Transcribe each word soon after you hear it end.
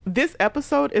This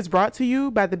episode is brought to you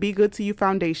by the Be Good to You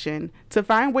Foundation. To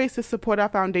find ways to support our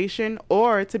foundation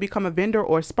or to become a vendor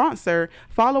or sponsor,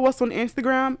 follow us on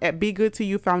Instagram at Be Good to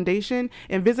You Foundation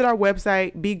and visit our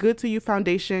website,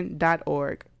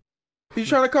 begoodtoyoufoundation.org. You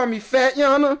trying to call me fat,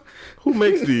 Yana? Who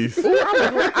makes these? Ooh,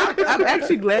 I'm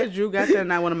actually glad Drew got that,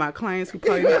 not one of my clients who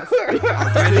probably not.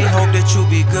 I really hope that you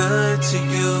be good to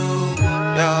you,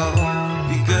 yo.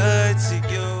 Be good to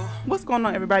you. What's going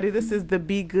on, everybody? This is the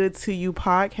Be Good to You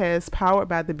podcast powered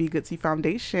by the Be Good to You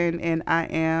Foundation, and I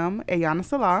am Ayana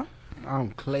Salah.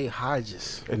 I'm Clay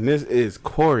Hodges. And this is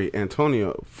Corey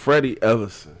Antonio Freddie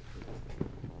Everson.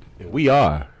 And we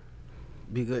are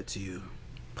Be good to you.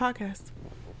 Podcast.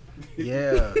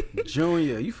 Yeah,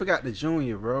 Junior. You forgot the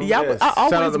Junior, bro. Yeah, Yes. I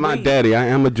always Shout out to my wait. daddy. I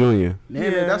am a junior. Damn Yeah.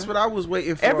 it, that's what I was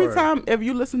waiting for. Every time, if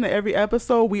you listen to every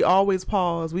episode, we always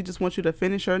pause. We just want you to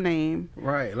finish your name.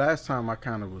 Right. Last time I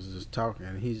kind of was just talking,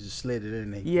 and he just slid it in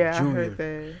there. Yeah, Junior. I heard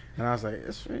that. And I was like,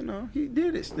 it's, he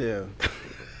did it still.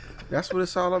 That's what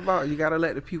it's all about. You got to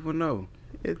let the people know.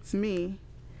 It's me.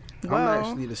 I'm Well,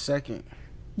 actually the second.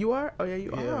 you are? Oh, yeah,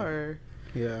 you Yeah. are.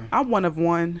 Yeah. I'm one of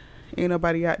one. Ain't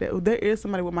nobody out there. There is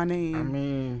somebody with my name. I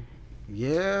mean,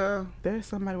 yeah. There's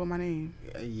somebody with my name.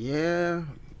 Yeah.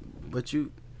 But you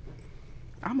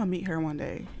I'm going to meet her one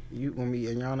day. gonna meet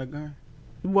Ayana Gunn?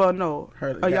 Well, no.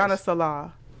 Her- Ayana yes.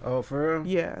 Salah. Oh, for real?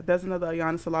 Yeah, there's another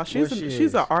Ayana Salah. What She's she she's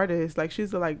is? an artist. Like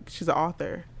she's an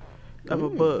author of a Ooh.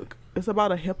 book. It's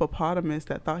about a hippopotamus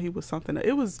that thought he was something.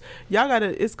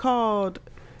 It's called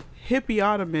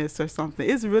Hippiotamus or something.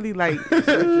 It's really like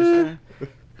Interesting.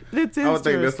 it's I would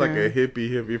think that's like a interesting.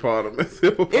 hippopotamus.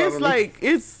 It's like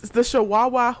it's the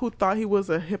Chihuahua who thought he was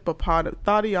a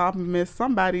hippopotamus.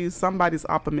 Somebody's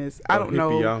optimus. I don't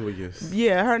know. Hippiologus.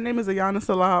 Yeah, her name is Ayana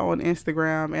Salah on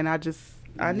Instagram, and I need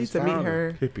just to meet found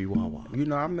her. her. Hippie Wawa.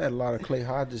 I met a lot of Clay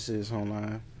Hodgeses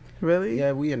online. Really?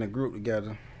 Yeah, we in a group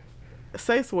together.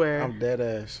 Say swear. I'm dead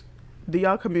ass. Do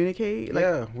y'all communicate? Like,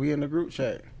 Yeah, we in the group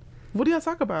chat. what do y'all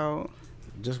talk about?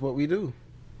 Just what we do.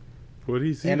 What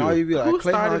he see? And all you be like, Who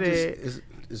Clay started Hodges it?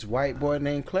 is white boy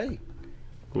named Clay.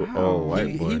 Oh,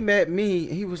 white boy. He met me.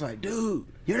 He was like, dude,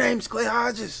 your name's Clay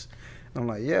Hodges. I'm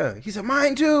like, yeah. He said,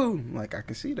 mine too. I'm like, I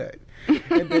can see that.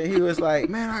 And then he was like,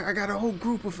 man, I got a whole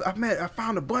group of, I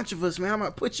found a bunch of us, man. I'm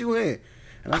going to put you in.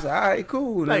 And I said, all right,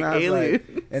 cool. Like and I was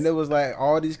aliens. and it was like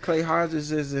all these Clay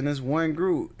Hodgeses in this one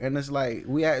group. And it's like,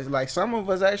 we had, like, some of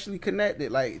us actually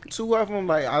connected. Like, two of them,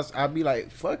 like, I'd be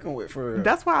like fucking with for real.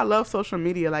 That's why I love social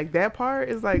media. Like that part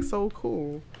is like so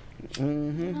cool.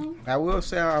 I will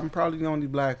say I'm probably the only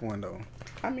black one, though.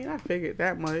 I mean, I figured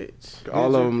that much.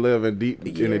 All of them live in in the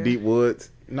Yeah. deep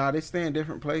woods. Nah, they stay in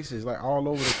different places, like all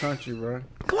over the country, bro.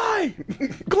 Clay,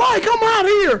 come out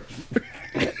here.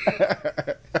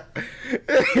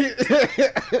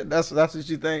 That's what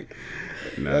you think.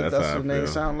 Nah, that's how I what name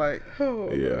feel. sound like.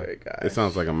 Oh Yeah, my gosh. it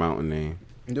sounds like a mountain name.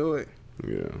 Do it.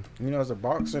 Yeah. There's a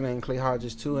boxer named Clay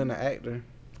Hodges too, and an actor,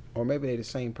 or maybe they the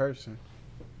same person.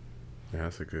 Yeah,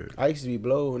 that's a good. I used to be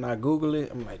blowed when I Google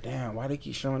it. I'm like, damn, why they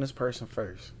keep showing this person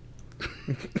first?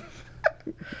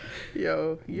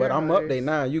 Yo, But I'm up there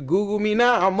now. You Google me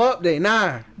now, I'm up there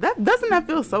now. That doesn't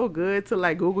feel so good to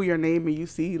like Google your name and you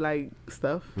see like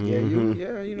stuff. Yeah, it's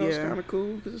Yeah. kind of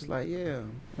cool because it's like, yeah,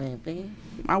 man,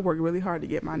 I worked really hard to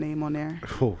get my name on there.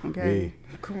 Oh, Okay.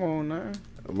 come on now.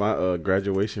 My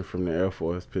graduation from the Air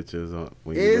Force pictures on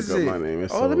when you Is look up it? my name.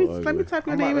 It's Oh, so let me ugly. type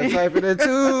your I'm name about to in. type it in too.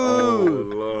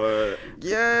 Oh Lord.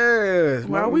 Yes.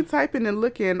 While we typing and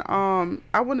looking,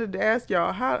 I wanted to ask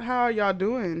y'all how are y'all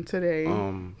doing today?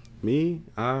 Me,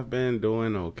 I've been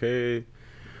doing okay.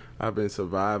 I've been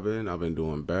surviving. I've been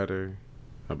doing better.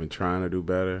 I've been trying to do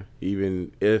better.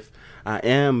 Even if I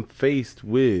am faced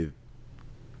with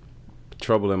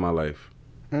trouble in my life,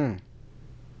 Mm.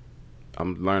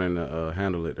 I'm learning to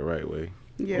handle it the right way.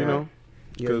 Yeah. You know?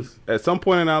 Because at some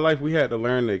point in our life, we had to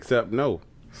learn to accept no.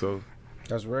 So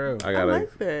That's real. I gotta,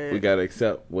 like that. we gotta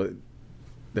accept what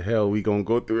the hell we gonna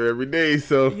go through every day.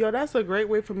 So Yo, that's a great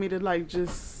way for me to like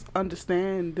just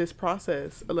understand this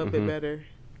process a little bit better.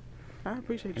 I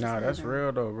appreciate you. Nah, saying that's that.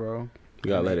 real though, bro. you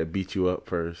gotta let it beat you up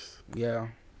first. Yeah.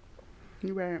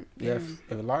 You right. Yeah. If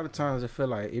a lot of times I feel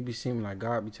like it be seeming like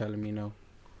God be telling me no,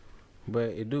 but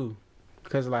it do.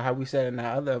 Because like how we said in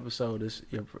that other episode, is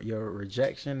your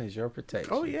rejection is your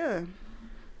protection. Oh yeah,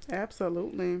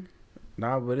 absolutely.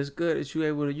 Nah, but it's good that you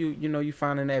able to you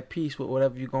finding that peace with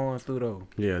whatever you're going through though.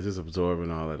 Yeah, just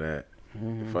absorbing all of that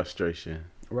Mhm. frustration.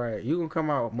 Right, you gonna come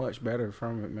out much better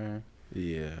from it, man.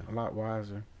 Yeah. A lot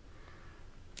wiser.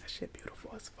 That shit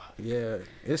beautiful as fuck. Yeah,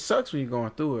 it sucks when you're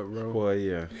going through it, bro. Boy,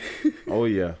 yeah. Oh,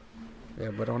 yeah. Yeah,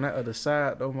 but on that other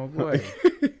side, though, my boy,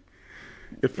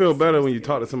 It feels better when you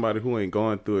talk to somebody who ain't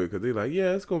going through it, because they're like,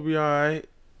 yeah, it's going to be all right.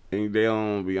 And they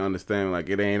don't be understanding, like,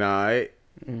 it ain't all right.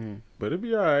 But it'll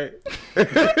be all right.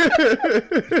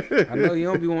 I know you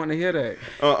don't be wanting to hear that.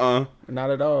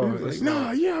 Not at all. Like,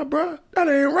 nah, yeah, bro, that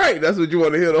ain't right. That's what you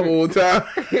want to hear the whole time.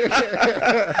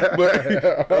 But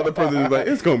the other person is like,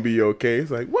 it's going to be okay.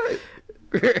 It's like, what?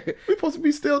 We supposed to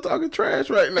be still talking trash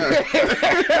right now.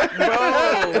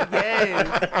 Bro,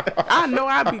 yes. I know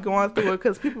I be going through it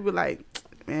because people be like,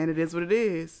 man, it is what it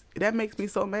is. That makes me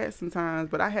so mad sometimes,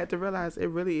 but I had to realize it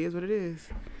really is what it is.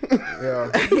 Yeah.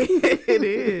 It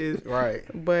is. Right.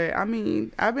 But, I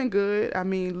mean, I've been good. I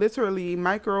mean, literally,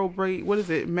 micro braid, what is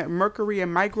it? Mercury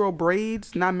and micro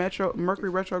braids, not Mercury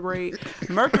retrograde.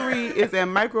 Mercury is in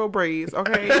micro braids,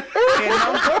 okay?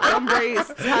 And them braids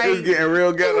tight. It's getting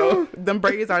real ghetto. Them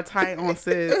braids are tight on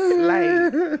sis,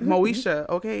 like Moesha,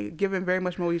 okay? Giving very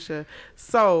much Moesha.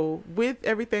 So, with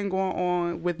everything going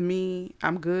on with me,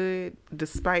 I'm good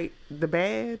despite the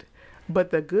bad.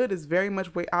 But the good is very much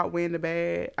outweighing the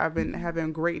bad. I've been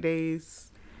having great days.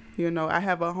 You know, I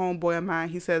have a homeboy of mine.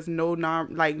 He says no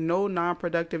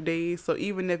non-productive days. So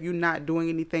even if you're not doing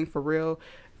anything for real,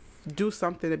 do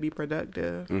something to be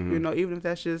productive. You know, even if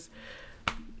that's just,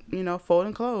 you know,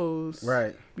 folding clothes.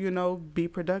 Right. You know, be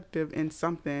productive in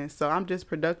something. So I'm just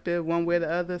productive one way or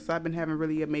the other. So I've been having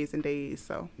really amazing days.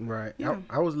 So right. Yeah.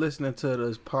 I was listening to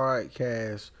this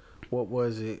podcast. What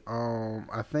was it?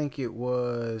 I think it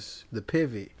was The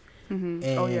Pivot. Mm-hmm.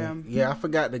 And I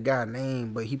forgot the guy's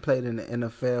name, but he played in the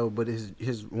NFL. But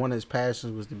his one of his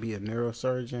passions was to be a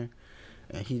neurosurgeon,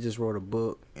 and he just wrote a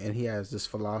book. And he has this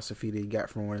philosophy that he got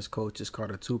from one of his coaches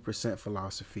called a 2%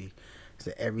 philosophy. It's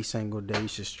that every single day you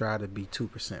should strive to be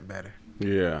 2% better.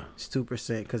 Yeah, it's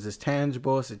 2% because it's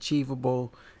tangible, it's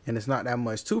achievable, and it's not that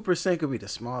much. 2% could be the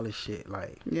smallest shit.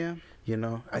 Like, yeah, you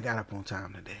know, I got up on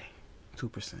time today.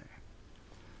 2%.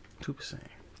 2%.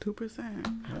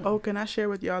 2%. Oh, can I share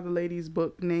with y'all the lady's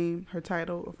book name, her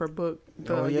title of her book?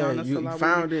 You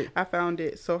found it. I found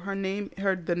it. So the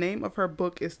name of her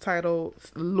book is titled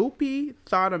Loopy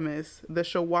Thotamus, the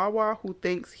Chihuahua who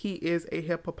thinks he is a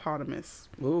hippopotamus.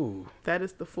 Ooh. That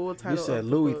is the full title. You said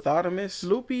Louis Thotamus?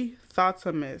 Loopy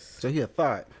Thotamus. So he a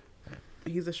thought.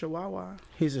 He's a Chihuahua.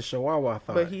 He's a Chihuahua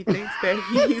thought. But he thinks that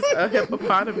he's a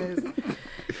hippopotamus.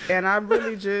 And I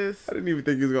really just... I didn't even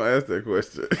think he was going to ask that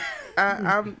question.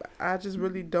 I just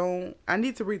really don't... I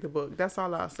need to read the book. That's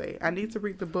all I'll say. I need to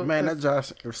read the book. Man, that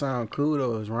just sound cool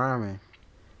though. It's rhyming.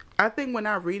 I think when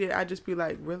I read it, I just be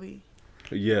like, really?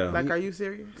 Yeah. Like, are you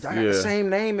serious? I got the same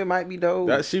name. It might be dope.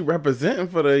 That she representing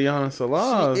for the Iyanla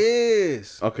Salah. She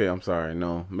is. Okay, I'm sorry.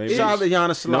 No, maybe. Shout out to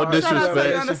Iyanla Salah. No disrespect.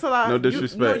 Iyanla Salah. No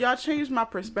disrespect. y'all changed my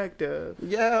perspective.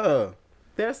 Yeah.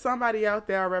 There's somebody out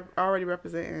there already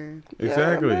representing.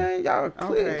 Exactly. Yeah, man, y'all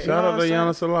clear. Okay. Shout out to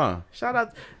Iyanla Salah. Shout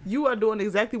out. You are doing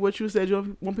exactly what you said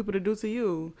you want people to do to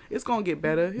you. It's going to get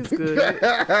better. It's good.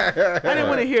 I didn't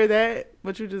want to hear that,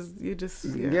 but you just.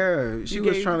 Yeah, she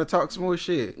was trying to talk some more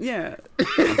shit. Yeah.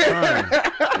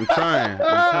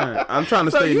 I'm trying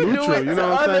to So stay you do neutral. it You to know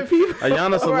what I'm other saying? people.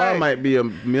 Iyanla Salah Right. might be a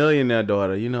millionaire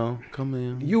daughter. You know, come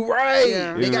in. You right.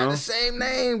 Yeah. They You got know? the same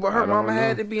name, but I her don't mama know.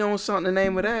 had to be on something to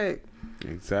name of that.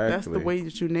 Exactly. That's the way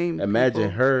that you name Imagine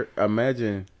people. her.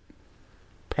 Imagine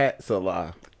Pat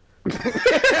Salah.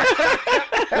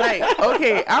 Like,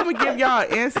 okay, I'm gonna give y'all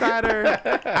an insider.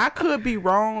 I could be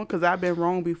wrong because I've been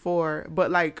wrong before,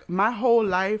 but like my whole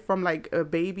life from like a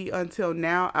baby until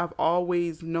now, I've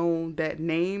always known that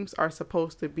names are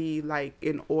supposed to be like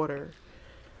in order.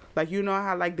 Like, you know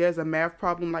how like there's a math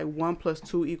problem like 1 +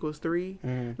 2 = 3.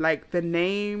 Like the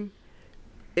name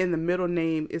in the middle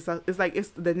name is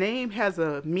the name has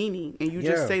a meaning, and you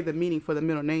just say the meaning for the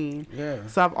middle name. Yeah.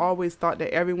 So I've always thought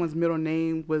that everyone's middle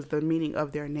name was the meaning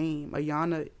of their name.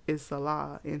 Iyanla is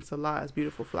Salah, and Salah is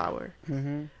beautiful flower.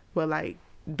 But like,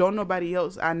 don't nobody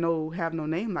else I know have no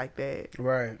name like that,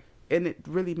 Right. and it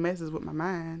really messes with my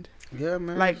mind. Yeah,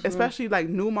 man. Like, sure. especially like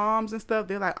new moms and stuff,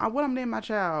 they're like, what I'm naming my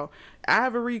child,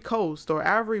 Ivory Coast or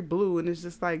Ivory Blue, and it's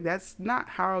just like, that's not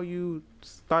how you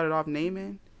started off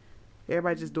naming.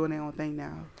 Everybody just doing their own thing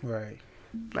now. Right.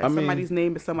 Like, somebody's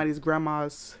name is somebody's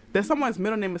grandma's. There's someone's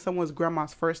middle name is someone's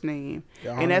grandma's first name,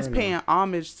 and that's paying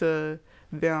homage to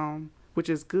them, which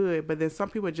is good. But then some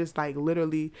people just like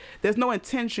literally, there's no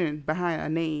intention behind a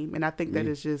name, and I think that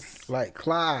is just Like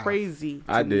Clive. crazy.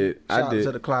 I did. Shout out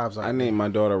to the Clives. I named my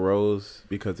daughter Rose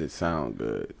because it sounded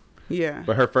good. Yeah.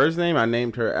 But her first name, I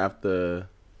named her after.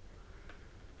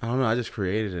 I don't know. I just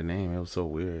created a name. It was so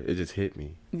weird. It just hit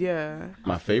me. Yeah.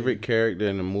 My favorite character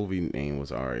in the movie name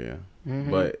was Arya,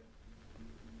 but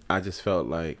I just felt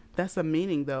like That's a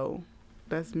meaning though.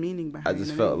 That's meaning behind. I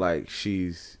just the felt name. like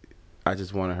she's I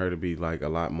just wanted her to be like a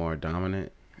lot more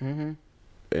dominant Mm-hmm.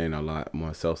 and a lot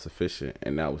more self-sufficient,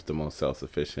 and that was the most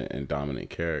self-sufficient and dominant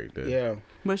character. Yeah.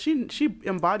 But she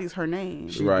embodies her name.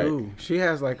 She Right. do. She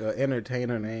has like an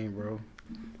entertainer name, bro.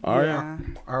 Aria,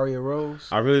 Aria Rose.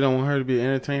 I really don't want her to be an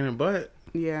entertainer, but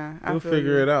Yeah. we'll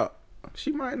figure it out.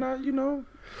 She might not, you know.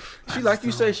 She like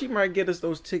you say, she might get us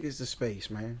those tickets to space,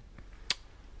 man.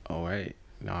 All right.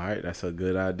 That's a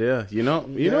good idea. You know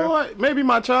Yeah. what? Maybe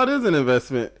my child is an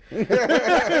investment.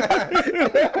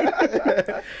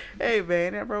 Hey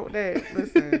man, that wrote that.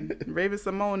 Listen, Raven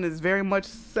Simone is very much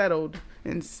settled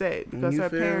and set because You her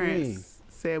feel parents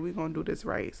said we're gonna do this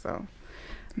right. So,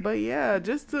 but yeah,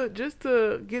 just to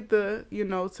get the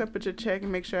temperature check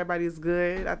and make sure everybody's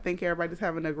good. I think everybody's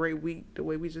having a great week the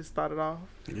way we just started off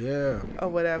Yeah. or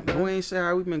whatever. We ain't say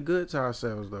how we've been good to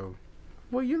ourselves though.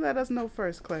 Well, you let us know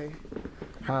first, Clay.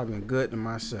 How I've been good to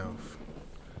myself.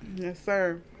 Yes,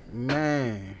 sir.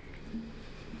 Man.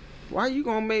 Why you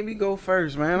gonna make me go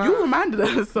first, man? You reminded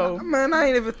us, so Man, I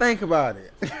ain't even think about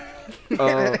it.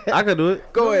 I could do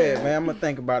it. Go ahead, man. I'm gonna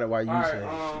think about it while you say it.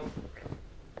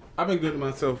 I've been good to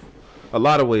myself a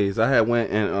lot of ways. I had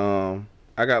went and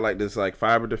I got like this like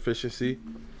fiber deficiency,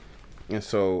 and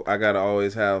so I gotta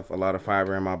always have a lot of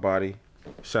fiber in my body.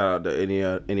 Shout out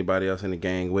to anybody else in the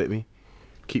gang with me.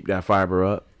 Keep that fiber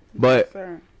up. But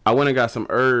sir. I went and got some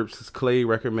herbs. 'Cause Clay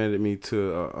recommended me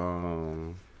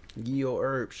to Yeo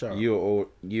Herb Shop. Yeo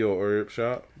Herb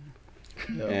Shop,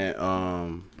 Yeah.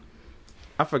 and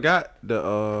I forgot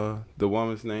the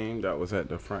woman's name that was at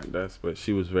the front desk, but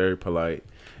she was very polite,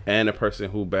 and the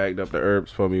person who bagged up the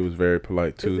herbs for me was very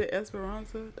polite Is too. it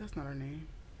Esperanza? That's not her name.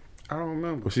 I don't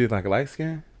remember. Was she like light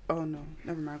skin? Oh no,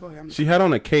 never mind. Go ahead. She had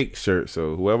on a cake shirt,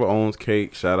 so whoever owns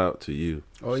cake, shout out to you.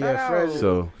 Oh Shout yeah, out. Fred.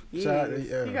 So Shout out, Yes.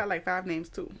 yeah. He got like 5 names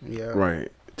too. Yeah. right,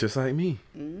 just like me.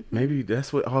 Mhm. Maybe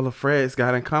that's what all the Freds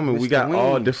got in common. We Mr. got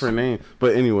all Wings. different names,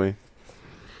 but anyway,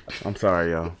 I'm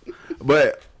sorry, y'all.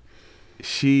 But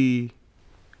I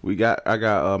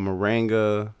got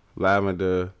moringa,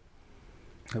 lavender,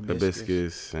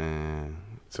 hibiscus, and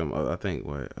some other, I think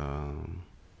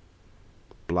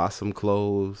blossom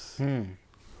cloves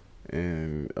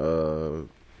and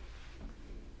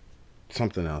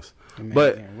something else.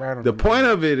 But right on the point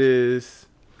of it is,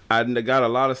 I got a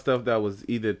lot of stuff that was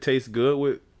either tastes good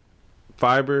with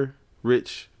fiber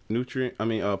rich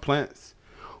plants,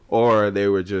 or they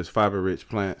were just fiber rich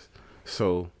plants.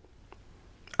 So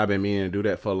I've been meaning to do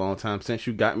that for a long time since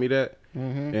you got me that.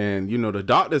 And the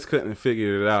doctors couldn't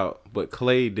figure it out, but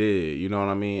Clay did. You know what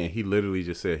I mean? And he literally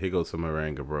just said, "Here goes some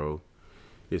moringa, bro.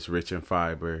 It's rich in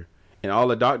fiber." And all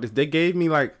the doctors, they gave me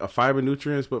like a fiber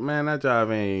nutrients, but man, that job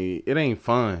ain't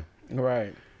fun.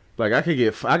 Right. Like I could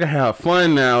have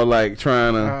fun now, like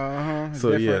trying to.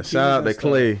 So Different yeah, teas shout out and to stuff.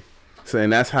 Clay. So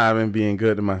and that's how I've been being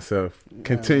good to myself,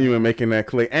 continuing making that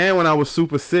Clay. And when I was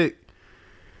super sick,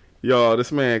 y'all,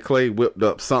 this man Clay whipped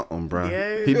up something, bro.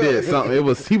 Yeah. He did something. He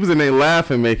was in there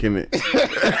laughing, making it.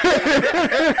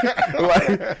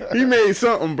 Like he made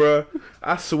something, bro.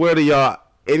 I swear to y'all,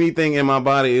 anything in my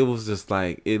body, it was just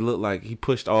like it looked like he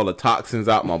pushed all the toxins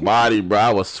out my body, bro.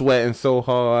 I was sweating so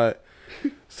hard.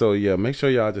 So yeah, make sure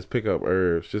y'all just pick up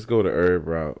herbs. Just go the herb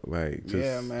route, like just,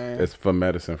 Yeah, man. It's for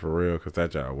medicine for real, cause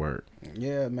that job work.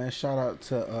 Yeah, man. Shout out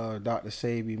to Dr.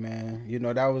 Sabi, man.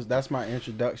 That's my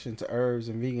introduction to herbs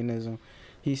and veganism.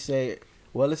 He said,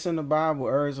 well, it's in the Bible,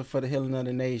 herbs are for the healing of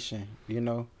the nation,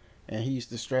 And he used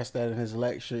to stress that in his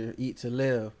lecture, Eat to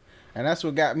Live. And that's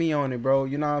what got me on it, bro.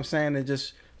 You know what I'm saying? It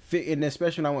just fit in,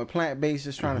 especially when I went plant-based,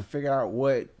 just trying to figure out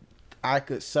what I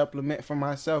could supplement for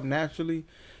myself naturally.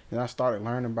 And I started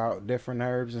learning about different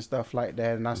herbs and stuff like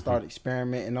that. And I started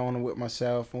experimenting on them with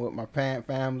myself and with my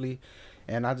family.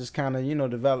 And I just kind of,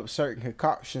 developed certain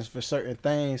concoctions for certain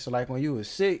things. So like when you was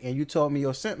sick and you told me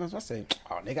your symptoms, I said,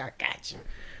 oh, nigga, I got you.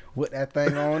 Whip that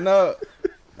thing on up.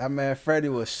 That man Freddie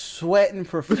was sweating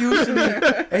profusely.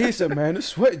 And he said, man, the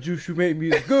sweat juice you made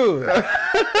me is good.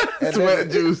 And Sweat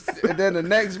juice. And then the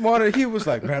next morning he was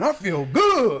like, man, I feel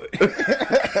good.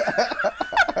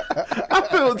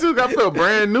 I feel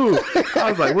brand new. I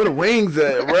was like, where the wings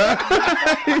at, bro?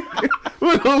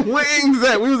 Where the wings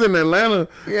at? We was in Atlanta.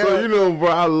 Yeah. So, bro,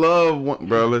 I love,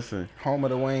 bro, listen. Home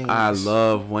of the wings. I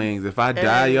love wings. If I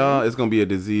die, y'all, it's going to be a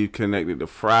disease connected to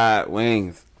fried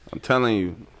wings. I'm telling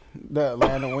you. The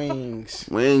Atlanta wings.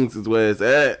 Wings is where it's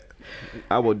at.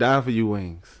 I will die for you,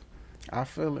 wings. I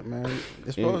feel it, man.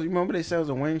 You remember they said it was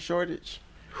a wing shortage?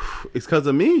 It's because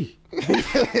of me.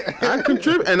 I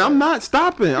contribute, and I'm not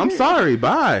stopping. I'm sorry.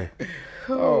 Bye.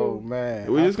 Oh,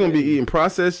 man. We're just going to be eating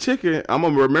processed chicken. I'm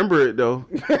going to remember it, though.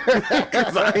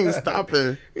 Because I ain't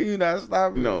stopping. You not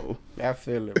stopping? No. I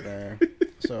feel it, man.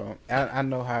 So I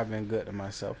know how I've been good to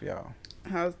myself, y'all.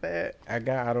 How's that? I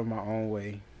got out of my own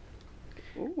way.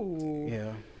 Ooh.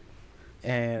 Yeah.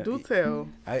 And Do tell.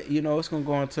 it's gonna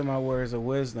go into my words of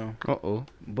wisdom. Uh-oh.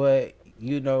 But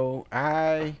I'm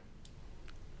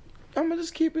gonna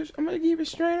keep it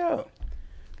straight up.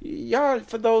 Y'all,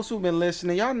 for those who've been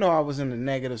listening, y'all know I was in the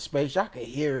negative space. Y'all could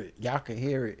hear it. Y'all could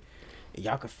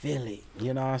feel it.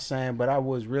 You know what I'm saying? But I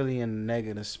was really in a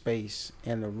negative space,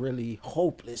 in a really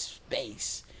hopeless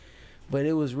space. But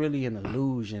it was really an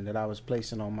illusion that I was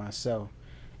placing on myself.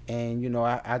 And,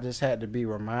 I just had to be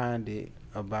reminded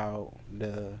about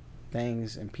the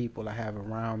things and people I have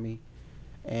around me.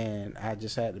 And I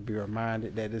just had to be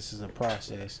reminded that this is a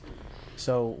process.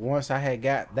 So once I had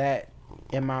got that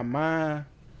in my mind,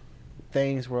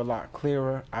 things were a lot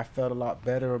clearer. I felt a lot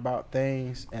better about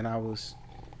things, and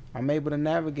I'm able to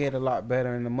navigate a lot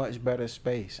better in a much better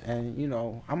space. And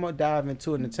I'm gonna dive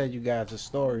into it and tell you guys a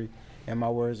story and my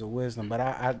words of wisdom. But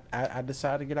I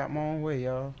decided to get out my own way,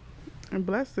 y'all. And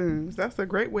blessings. That's a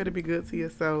great way to be good to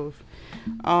yourself.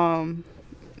 Damn,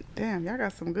 y'all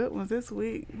got some good ones this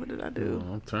week. What did I do?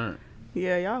 I'm turned.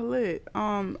 Yeah, y'all lit.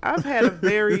 I've had a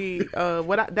very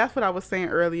that's what I was saying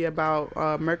earlier about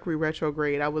Mercury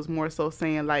retrograde. I was more so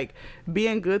saying like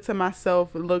being good to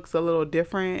myself looks a little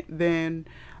different than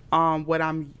what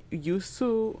I'm used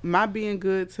to. My being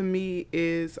good to me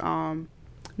is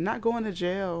not going to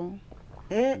jail.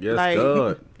 Yes, like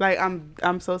God. like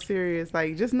I'm so serious.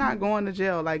 Like just not going to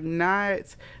jail. Like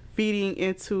not feeding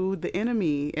into the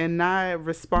enemy and not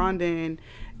responding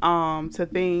to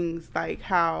things like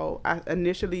how I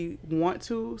initially want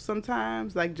to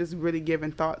sometimes, like just really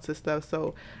giving thought to stuff.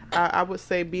 So I would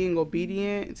say being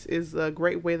obedient is a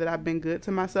great way that I've been good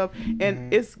to myself.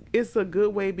 And it's a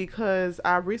good way because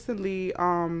I recently,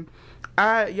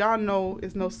 y'all know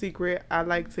it's no secret, I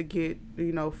like to get,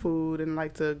 food and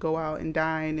like to go out and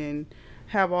dine and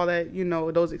have all that,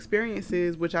 those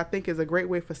experiences, which I think is a great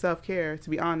way for self-care, to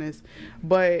be honest.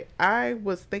 But I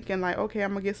was thinking like, okay,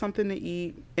 I'm gonna get something to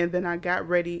eat, and then I got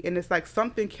ready, and it's like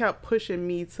something kept pushing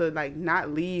me to like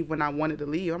not leave when I wanted to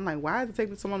leave. I'm like, why does it take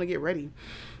me so long to get ready?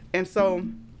 And so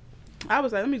I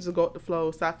was like, let me just go with the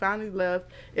flow. So I finally left.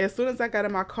 As soon as I got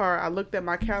in my car, I looked at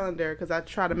my calendar because I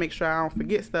try to make sure I don't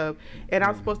forget stuff, and I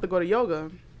was supposed to go to yoga.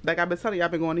 Like I've been telling you,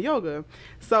 I've been going to yoga.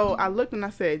 So I looked and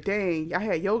I said, dang, I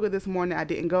had yoga this morning. I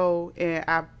didn't go. And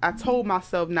I told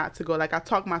myself not to go. Like I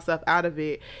talked myself out of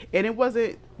it. And it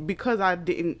wasn't because I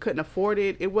couldn't afford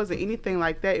it. It wasn't anything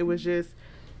like that. It was just,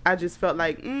 I just felt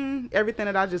like everything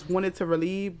that I just wanted to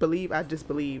believe, I just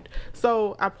believed.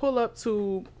 So I pull up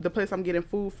to the place I'm getting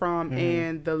food from,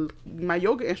 and my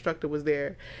yoga instructor was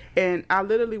there. And I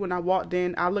literally, when I walked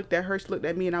in, I looked at her, she looked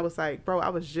at me, and I was like, bro, I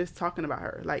was just talking about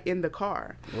her, like in the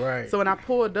car. Right. So when I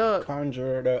pulled up,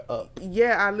 Conjured her up.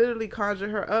 yeah, I literally conjured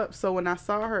her up. So when I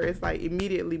saw her, it's like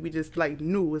immediately we just like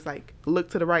knew. It's like look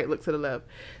to the right, look to the left.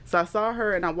 So I saw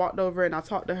her and I walked over and I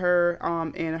talked to her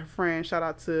and her friend. Shout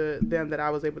out to them that I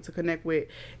was able to connect with.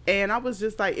 And I was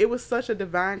just like, it was such a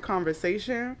divine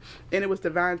conversation, and it was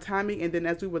divine timing. And then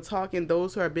as we were talking,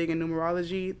 those who are big in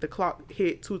numerology, the clock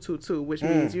hit 222, which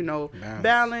means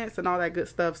balance and all that good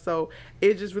stuff. So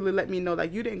it just really let me know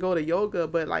like you didn't go to yoga,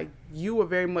 but like you were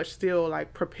very much still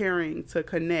like preparing to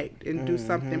connect and do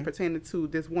something pertaining to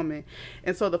this woman.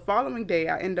 And so the following day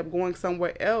I ended up going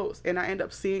somewhere else, and I ended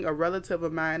up seeing a relative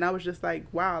of mine, and I was just like,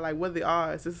 wow, like what are the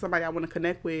odds? This is somebody I want to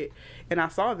connect with, and I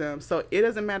saw them. So it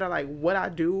doesn't matter like what I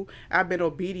do, I've been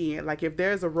obedient. Like if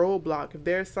there's a roadblock, if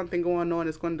there's something going on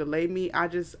that's going to delay me,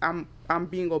 I'm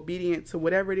being obedient to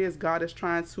whatever it is God is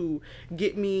trying to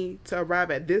get me to arrive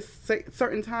at this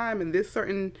certain time in this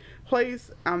certain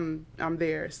place. I'm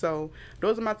there. So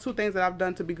those are my two things that I've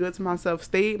done to be good to myself: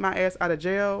 stayed my ass out of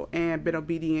jail and been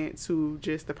obedient to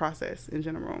just the process in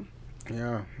general.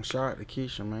 Yeah, shout out to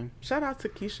Keisha, man. Shout out to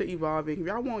Keisha Evolving. If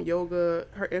y'all want yoga,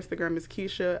 her Instagram is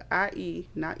Keisha IE,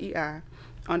 not EI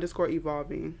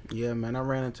 _evolving. Yeah, man, I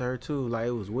ran into her too. Like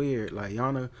it was weird. Like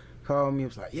Yana called me. It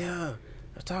was like, yeah,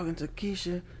 I was talking to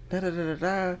Keisha. Da da da da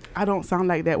da. I don't sound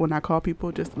like that when I call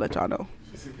people. Just to let y'all know.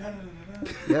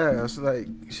 Yeah, it's like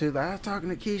she's like, I was talking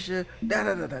to Keisha. Da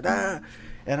da da da da.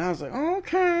 And I was like,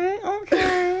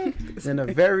 okay. Then the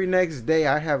very next day,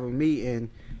 I have a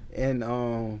meeting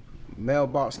in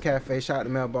Mailbox Cafe. Shout out to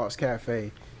Mailbox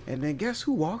Cafe. And then guess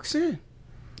who walks in?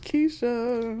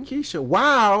 Keisha.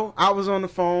 Wow, I was on the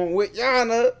phone with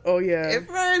Yana. Oh yeah. And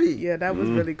Freddie. Yeah, that was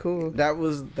really cool. That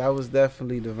was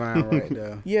definitely divine right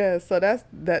there. Yeah, so that's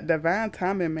that divine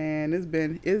timing, man. It's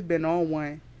been on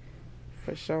one.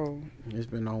 For sure. It's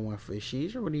been on one for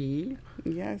she's ready.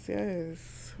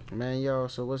 Yes. Man, y'all,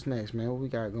 so what's next, man? What we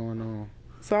got going on?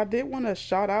 So I did want to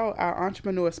shout out our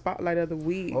Entrepreneur Spotlight of the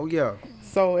Week. Oh, yeah.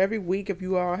 So every week, if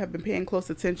you all have been paying close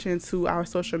attention to our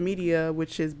social media,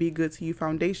 which is Be Good to You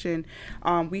Foundation,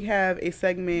 we have a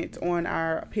segment on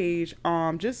our page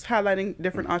just highlighting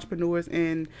different entrepreneurs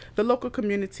in the local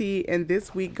community. And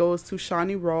this week goes to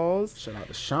Shawnee Rawls. Shout out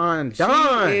to Sean She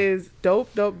Don. is dope.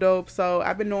 So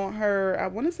I've been knowing her, I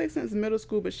want to say since middle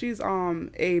school, but she's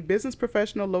a business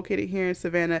professional located here in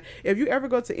Savannah. If you ever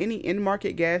go to any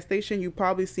in-market gas station, you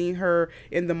probably seen her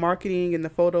in the marketing and the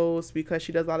photos because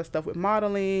she does a lot of stuff with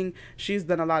modeling. She's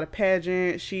done a lot of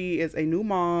pageant. She is a new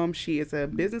mom. She is a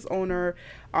business owner.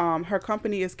 Her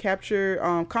company is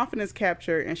Confidence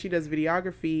Capture, and she does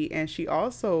videography. And she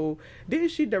also didn't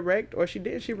she direct or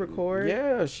didn't she record?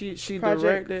 Yeah, she Project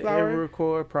directed Flower? and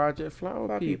record Project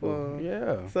Flower People.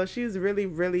 Yeah. So she's really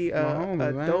My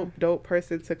homie, man. dope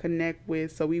person to connect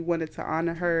with. So we wanted to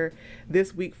honor her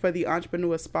this week for the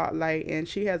Entrepreneur Spotlight, and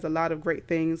she has a lot of great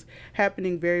things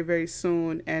happening very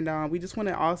soon. And we just want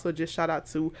to also just shout out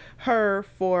to her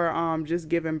for just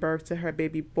giving birth to her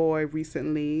baby boy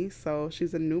recently. So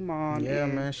she's a new mom. Yeah,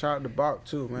 and man. Shout out to Bach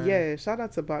too, man. yeah, shout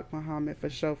out to Bach Muhammad for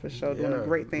sure, doing a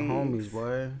great thing. Homies,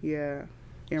 boy. Yeah,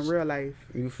 in real life.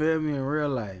 You feel me? In real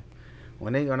life.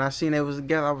 When I seen they was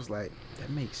together, I was like, that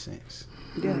makes sense.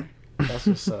 Yeah. That's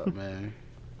what's up, man.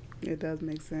 It does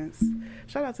make sense.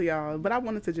 Shout out to y'all. But I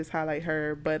wanted to just highlight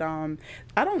her. But I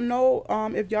don't know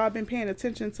if y'all been paying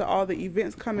attention to all the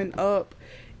events coming up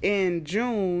in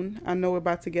June. I know we're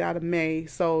about to get out of May.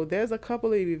 So there's a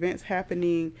couple of events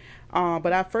happening.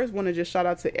 But I first want to just shout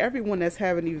out to everyone that's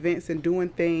having events and doing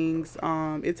things.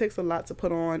 It takes a lot to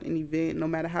put on an event, no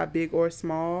matter how big or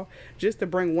small, just to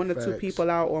bring one or two Facts. people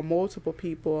out, or multiple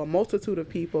people, a multitude of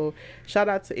people. Shout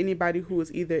out to anybody who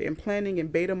is either in planning in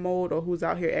beta mode or who's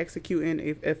out here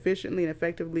executing efficiently and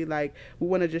effectively. Like, we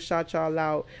want to just shout y'all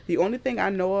out. The only thing I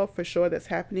know of for sure that's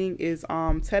happening is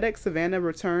TEDx Savannah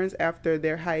returns after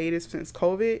their hiatus since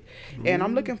COVID, and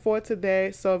I'm looking forward to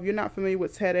that. So if you're not familiar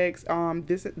with TEDx,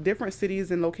 different cities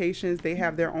and locations, they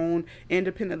have their own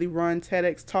independently run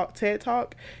TED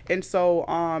Talk, and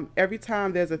so every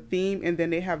time there's a theme, and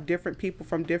then they have different people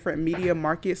from different media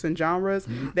markets and genres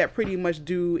that pretty much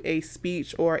do a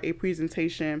speech or a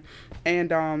presentation. And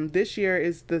this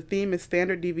year the theme is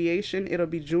standard deviation. It'll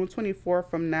be June 24th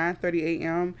from 9:30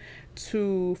 a.m.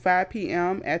 to 5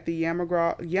 p.m. at the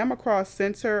Yamacross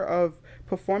Center of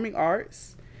Performing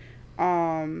Arts.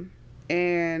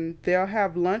 And they'll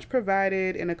have lunch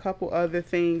provided and a couple other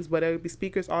things, but there'll be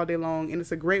speakers all day long, and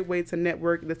it's a great way to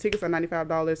network. The tickets are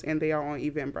 $95, and they are on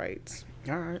Eventbrite.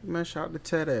 All right, man. Shout out to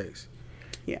TEDx.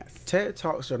 Yes. TED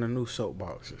Talks are the new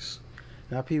soapboxes.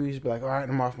 Now people used to be like, all right,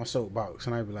 I'm off my soapbox.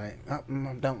 And I'd be like, oh,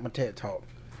 I'm done with my TED Talk.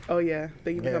 Oh, yeah.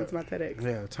 Thank you for Yeah. coming to my TEDx.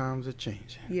 Yeah, times are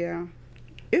changing. Yeah.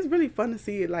 It's really fun to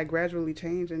see it, like, gradually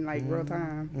change in, like, real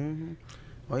time. Mm-hmm.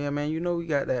 Oh, yeah, man. You know we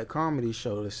got that comedy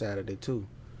show this Saturday, too.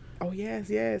 Oh, yes.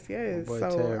 My boy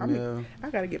So, Terry Mill. I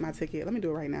got to get my ticket. Let me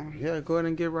do it right now. Yeah, go ahead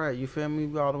and get right. You feel me?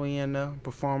 We all the way in there,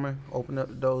 performing, open up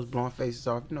the doors, blowing faces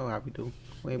off. You know how we do.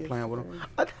 We ain't Yes, playing with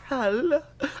sir.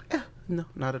 them. No,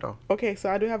 not at all. Okay,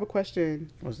 so I do have a question.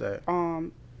 What's that?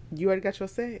 You already got your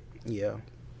set? Yeah.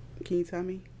 Can you tell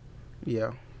me?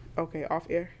 Yeah. Okay, off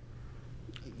air.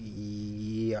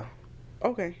 Yeah.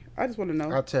 Okay, I just want to know.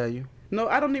 I'll tell you. No,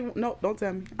 I don't even. No, don't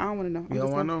tell me. I don't want to know. You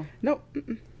don't want to know? No.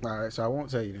 Mm-mm. All right, so I won't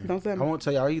tell you then. Don't tell me. I won't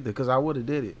tell y'all either, because I would have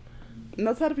did it.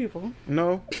 No, tell the people.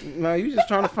 No, you just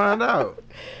trying to find out.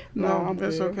 No, I'm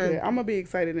that's good. okay. I'm gonna be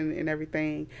excited and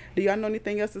everything. Do y'all know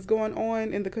anything else that's going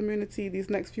on in the community these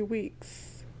next few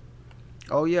weeks?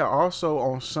 Oh, yeah. Also,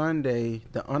 on Sunday,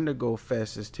 the Undergo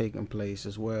Fest is taking place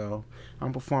as well.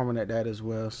 I'm performing at that as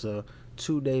well. It's a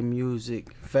 2-day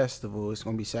music festival. It's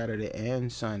going to be Saturday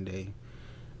and Sunday.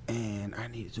 And I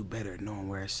need to do better at knowing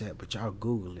where it's at, but y'all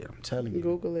Google it. I'm telling you.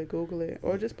 Google it,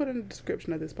 or just put it in the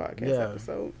description of this podcast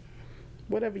episode.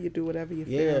 Whatever you do, whatever you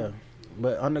feel. Yeah.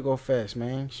 But Undergo Fest,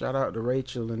 man. Shout out to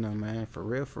Rachel and them, man. For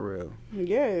real.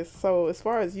 Yes. So as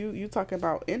far as you talking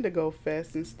about Indigo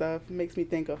Fest and stuff, makes me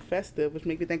think of festive, which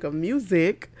makes me think of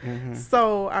music. Mm-hmm.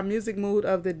 So our music mood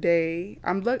of the day.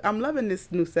 I'm loving this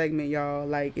new segment, y'all.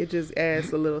 Like, it just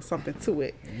adds a little something to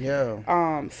it.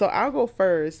 Yeah. So I'll go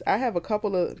first. I have a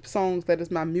couple of songs that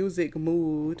is my music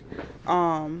mood.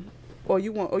 Or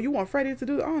you want Freddie to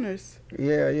do the honors?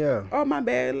 Yeah. Oh, my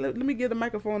bad. Let me give the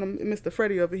microphone to Mr.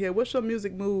 Freddie over here. What's your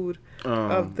music mood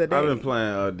of the day? I've been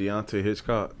playing Deontay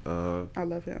Hitchcock. I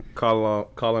love him.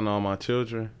 Calling All My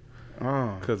Children.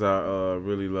 Oh. Because I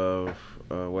really love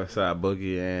West Side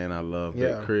Boogie, and I love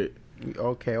Big Crit.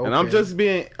 Okay. And I'm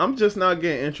just not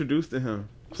getting introduced to him.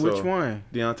 So, Which one?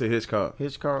 Deontay Hitchcock.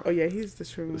 Hitchcock? Oh, yeah, he's the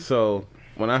truth. So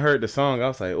when I heard the song, I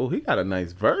was like, oh, he got a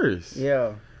nice verse.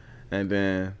 Yeah. And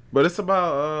then, but it's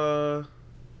about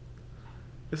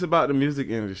the music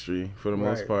industry for the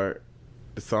most part.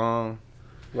 The song.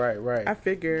 Right. I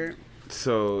figured.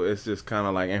 So it's just kind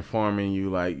of like informing you,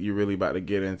 like you really about to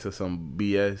get into some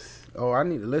BS. Oh, I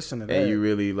need to listen to that. And you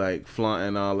really like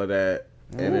flaunting all of that,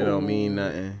 and it don't mean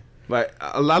nothing. Like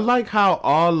I like how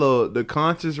all of the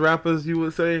conscious rappers, you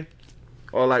would say,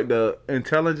 or like the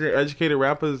intelligent, educated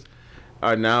rappers,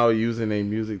 are now using their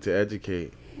music to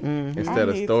educate instead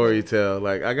of storytell.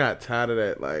 Like I got tired of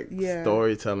that, like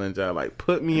storytelling job. Like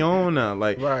put me on now.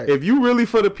 Like if you really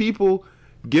for the people,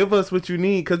 give us what you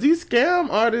need. Cause these scam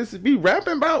artists be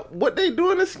rapping about what they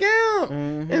doing to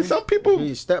scam, and some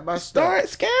people step by start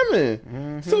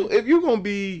scamming. So if you gonna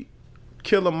be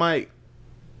Killer Mike,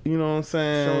 you know what I'm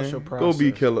saying? Social process.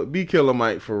 Go be Killer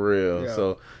Mike for real. Yeah.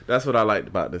 So that's what I liked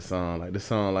about this song. Like the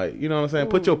song, like you know what I'm saying?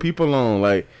 Put your people on.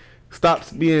 Like stop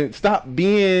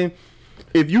being.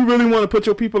 If you really want to put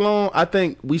your people on, I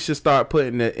think we should start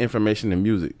putting that information in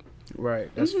music. Right.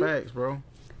 That's facts, bro.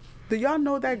 Do y'all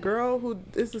know that girl who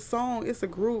it's a song? It's a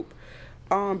group.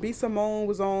 B Simone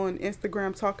was on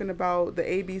Instagram talking about the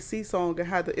ABC song and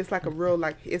how it's like a real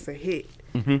like it's a hit.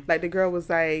 Like the girl was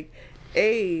like,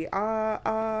 "Hey, but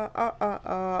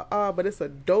it's a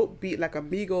dope beat, like a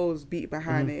Migos beat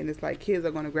behind it, and it's like kids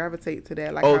are gonna gravitate to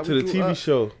that." Like to the TV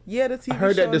show. Yeah, the TV show. I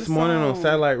heard that this morning on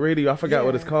satellite radio. I forgot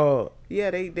what it's called. Yeah,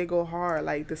 they go hard.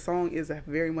 Like the song is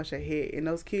very much a hit, and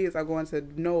those kids are going to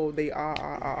know they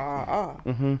are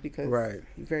because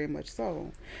very much so.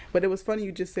 But it was funny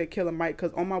you just said Killer Mike,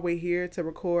 because on my way here to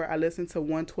record, I listened to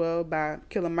 112 by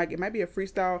Killer Mike. It might be a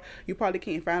freestyle. You probably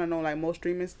can't find it on like most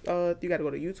streaming. You got to go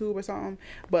to YouTube or something.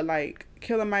 But like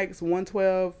Killer Mike's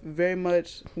 112, very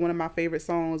much one of my favorite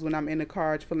songs when I'm in the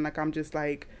car, feeling like I'm just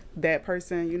like that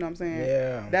person, you know what I'm saying?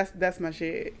 Yeah. That's my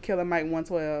shit. Killer Mike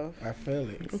 112. I feel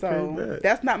it. So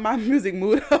that's not my music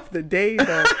mood of the day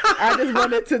though. I just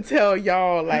wanted to tell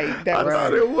y'all like that. I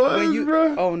thought it was,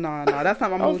 bro. Oh no, that's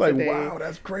not my mood today. I was like, wow,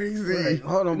 that's crazy. Right.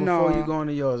 Hold on, before you go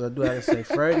into yours, I do have to say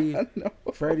Freddie.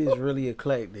 Freddie's really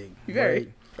eclectic.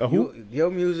 Very. Who?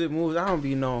 Your music moves. I don't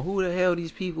be knowing who the hell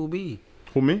these people be.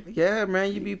 Who, me? Yeah,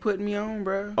 man, you be putting me on,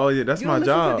 bro. Oh yeah, that's my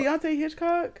job. You listen to Deontay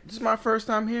Hitchcock? This is my first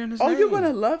time hearing his name. Oh, you're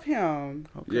gonna love him.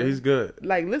 Okay. Yeah, he's good.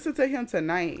 Like, listen to him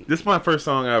tonight. This is my first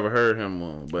song I ever heard him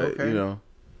on, but you know.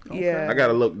 Yeah. I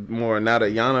gotta look more now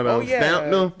that Yana done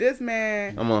stamped him. This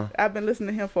man, I've been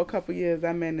listening to him for a couple years.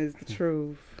 That man is the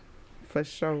truth, for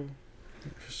sure.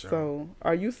 So,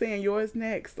 are you saying yours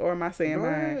next, or am I saying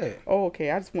mine? Ahead. Oh, okay.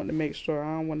 I just want to make sure.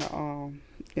 I don't want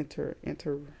to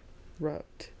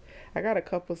interrupt. I got a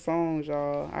couple songs,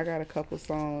 y'all. I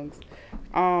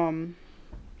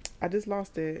just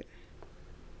lost it.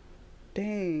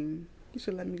 Dang. You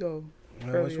should let me go.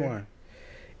 Which one?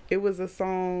 It was a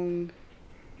song.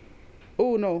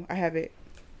 Oh, no. I have it.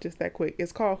 Just that quick.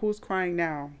 It's called Who's Crying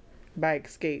Now by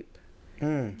Escape.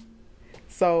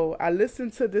 So I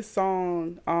listened to this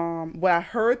song. When I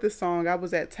heard the song, I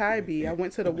was at Tybee. I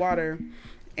went to the water.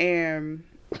 And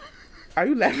are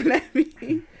you laughing at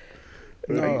me?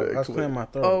 No, I was clearing my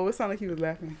throat. Oh, it sounded like he was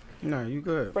laughing. No, you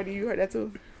good. Freddie, you heard that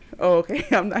too? Oh, okay.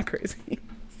 I'm not crazy.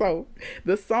 So,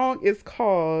 the song is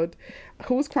called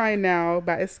Who's Crying Now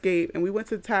by Escape, and we went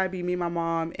to Tybee, me and my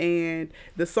mom, and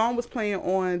the song was playing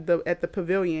at the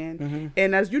pavilion.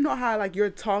 And as you know how like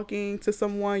you're talking to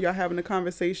someone, y'all having a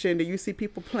conversation, and you see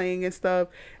people playing and stuff.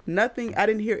 I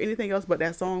didn't hear anything else but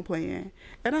that song playing.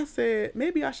 And I said,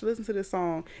 maybe I should listen to this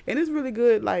song. And it's really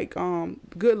good, like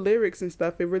good lyrics and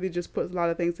stuff. It really just puts a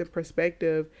lot of things in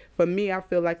perspective. For me, I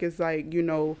feel like it's like, you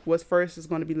know, what's first is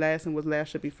going to be last and what's last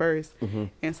should be first.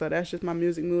 And so that's just my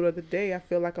music mood of the day. I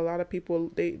feel like a lot of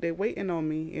people, they waiting on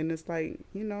me. And it's like,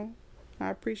 you know,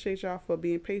 I appreciate y'all for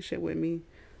being patient with me.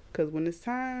 Because when it's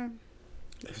time,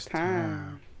 it's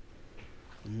time.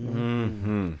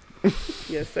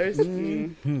 Yes, sir.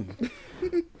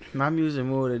 My music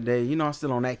mood today, you know, I'm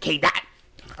still on that K-Dot.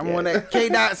 I'm on that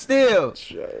K-Dot still.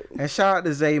 And shout out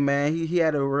to Zay, man. He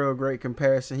had a real great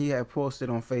comparison. He had posted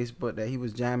on Facebook that he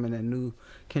was jamming a new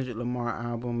Kendrick Lamar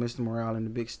album, Mr. Morale and the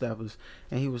Big Steppers.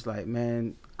 And he was like,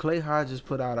 man, Clay Hodges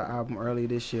put out an album early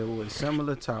this year with a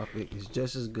similar topic. It's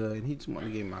just as good. And he just wanted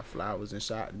to give my flowers and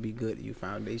shout out to Be Good to You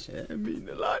Foundation. It means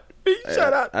a lot to me.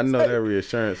 Shout out. I know that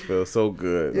reassurance feels so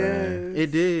good, man.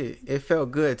 It did. It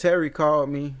felt good. Terry called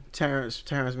me. Terrence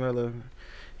Miller.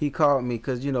 He called me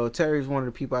because, you know, Terry's one of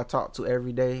the people I talk to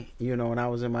every day. You know, when I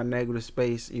was in my negative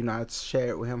space, you know, I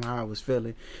shared with him how I was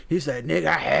feeling. He said, nigga,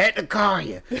 I had to call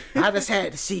you. I just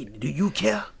had to see. Do you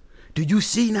care? Do you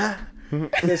see now?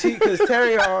 Cause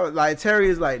Terry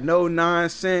is like, no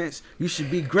nonsense. You should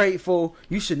be grateful.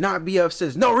 You should not be upset.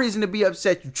 There's no reason to be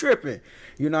upset. You tripping.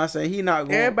 You know what I'm saying? He not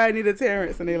going. Everybody need a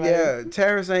Terrence in their life. Yeah,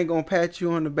 Terrence ain't gonna pat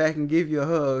you on the back and give you a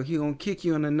hug. He gonna kick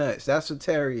you in the nuts. That's what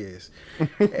Terry is.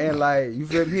 And like, you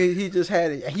feel me? He just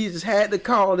had the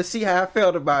call to see how I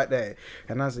felt about that.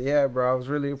 And I said, yeah, bro, I was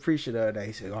really appreciative of that.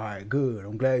 He said, all right, good.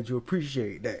 I'm glad you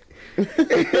appreciate that.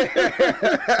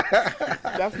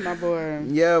 That's my boy.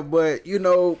 Yeah, but you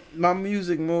know, my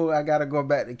music mood, I gotta go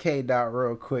back to K Dot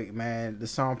real quick, man. The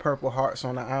song Purple Hearts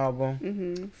on the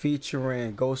album,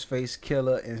 featuring Ghostface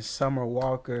Killer and Summer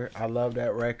Walker. I love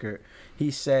that record.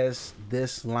 He says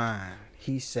this line.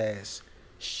 He says,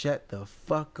 shut the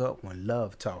fuck up when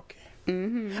love talking.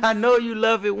 I know you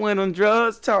love it when on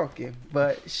drugs talking,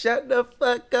 but shut the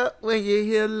fuck up when you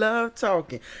hear love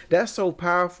talking. That's so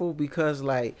powerful because,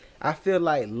 like, I feel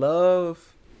like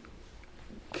love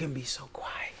can be so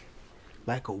quiet,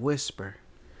 like a whisper.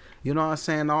 You know what I'm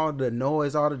saying? All the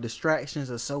noise, all the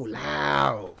distractions are so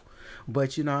loud,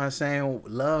 but you know what I'm saying?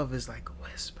 Love is like a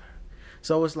whisper.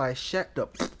 So it's like, shut the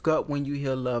fuck up when you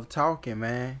hear love talking,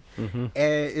 man. And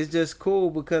it's just cool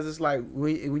because it's like,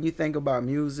 when you think about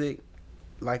music,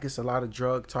 like, it's a lot of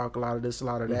drug talk, a lot of this, a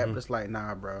lot of that, but it's like,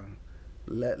 nah, bro.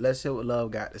 Let's hear what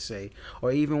love got to say.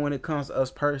 Or even when it comes to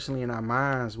us personally in our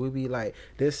minds, we be like,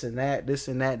 this and that, that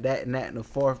and that and the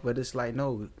fourth. But it's like,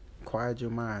 no, quiet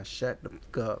your mind. Shut the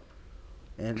fuck up.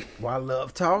 And while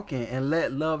love talking, and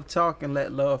let love talk and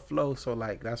let love flow. So,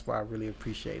 like, that's why I really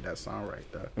appreciate that song right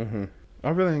there. I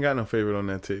really ain't got no favorite on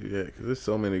that tape yet because there's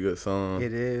so many good songs.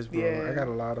 It is, bro. Yeah. I got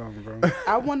a lot on, bro.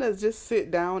 I want to just sit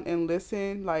down and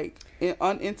listen, like,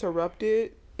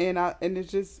 uninterrupted. And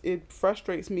it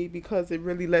frustrates me because it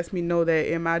really lets me know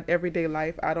that in my everyday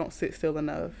life, I don't sit still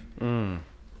enough.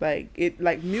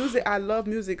 Like music, I love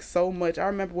music so much. I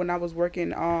remember when I was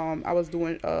working, I was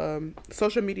doing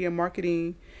social media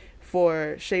marketing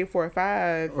for Shade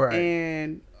 45, right.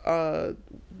 And I'm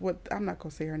not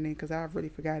gonna say her name because I really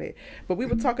forgot it. But we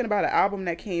were talking about an album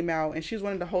that came out, and she was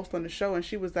wanting to host on the show, and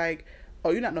she was like,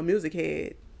 "Oh, you're not no music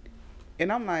head,"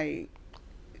 and I'm like,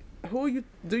 who you?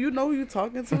 Do you know who you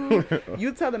talking to?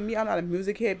 You telling me I'm not a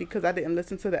music head because I didn't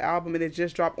listen to the album and it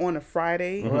just dropped on a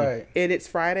Friday, right? And it's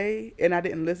Friday and I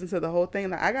didn't listen to the whole thing.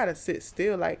 Like, I gotta sit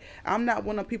still. Like, I'm not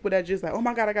one of the people that just like, oh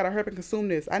my god, I gotta hurry up and consume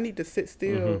this. I need to sit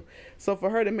still. So for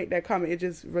her to make that comment, it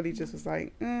just really just was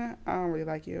like, I don't really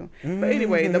like you. But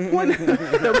anyway, the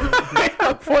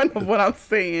point of what I'm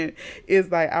saying is,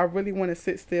 like, I really want to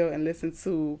sit still and listen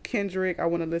to Kendrick. I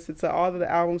want to listen to all of the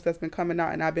albums that's been coming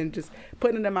out, and I've been just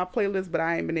putting it in my playlist, but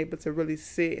I ain't been able to really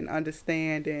sit and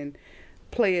understand and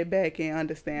play it back and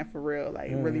understand for real,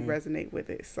 like really resonate with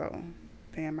it. So,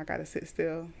 damn, I gotta sit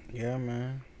still. Yeah,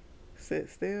 man. Sit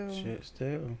still. Shit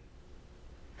still.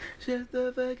 Shut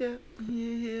the fuck up when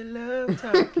you hear love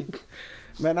talking.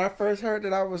 Man, I first heard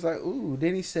that, I was like, ooh.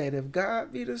 Then he said, if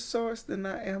God be the source, then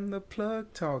I am the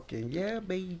plug talking. Yeah,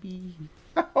 baby.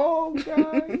 Oh,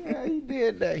 God. Yeah, he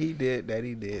did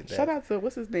that. Shout out to,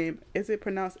 what's his name? Is it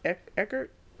pronounced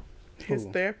Eckert? His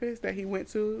therapist that he went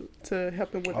to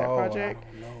help him with that project.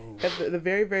 I don't know. At the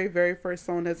very, very, very first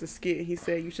song, there's a skit. He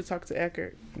said, you should talk to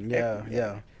Eckert.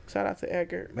 Yeah. Shout out to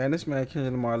Eckert. Man, this man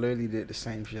Kendrick Lamar literally did the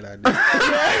same shit I did.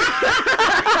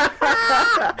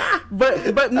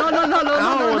 But no. I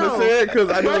don't want to say it because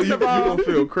I know you don't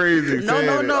feel crazy.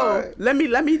 No. Let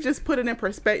me just put it in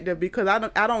perspective, because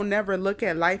I don't never look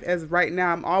at life as right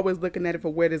now. I'm always looking at it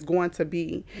for where it's going to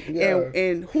be. Yeah.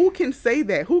 And who can say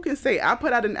that? Who can say I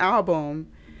put out an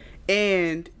album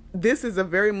and this is a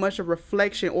very much a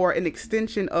reflection or an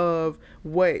extension of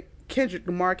what Kendrick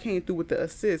Lamar came through with the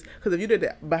assist? Because if you did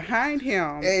that behind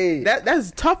him, hey,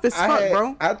 that's tough as fuck,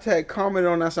 bro. I had comment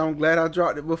on that, so I'm glad I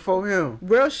dropped it before him.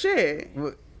 Real shit.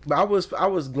 But I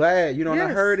was glad, you know, when I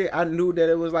heard it, I knew that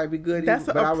it was like be good. That's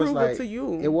but an I was approval like, to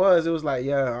you. It was like,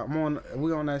 yeah,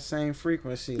 we on that same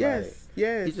frequency. Yes, like,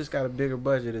 yes. He just got a bigger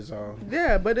budget, is all.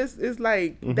 Yeah, but it's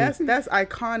like that's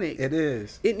iconic. It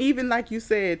is. And even like you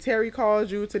said, Terry called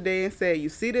you today and said, you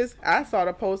see this? I saw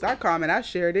the post, I commented, I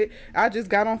shared it. I just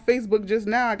got on Facebook just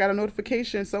now. I got a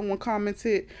notification. Someone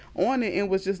commented on it and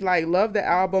was just like, love the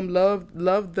album, love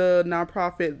the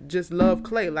nonprofit, just love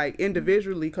Clay, like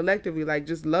individually, collectively, like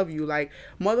just love you. Like,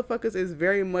 motherfuckers is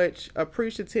very much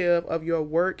appreciative of your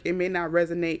work. It may not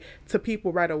resonate to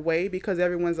people right away because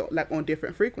everyone's like on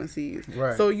different frequencies.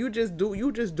 Right. So you just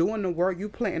doing the work, you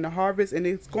planting the harvest, and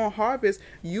it's going to harvest.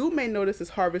 You may notice it's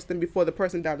harvesting before the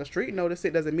person down the street notice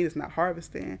it. Doesn't mean it's not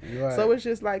harvesting. Right. So it's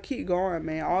just like, keep going,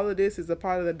 man. All of this is a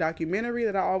part of the documentary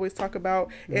that I always talk about,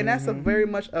 and that's a very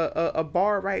much a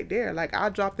bar right there. Like, I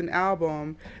dropped an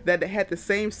album that had the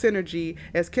same synergy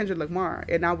as Kendrick Lamar,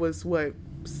 and I was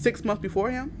 6 months before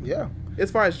him. Yeah. As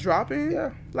far as dropping,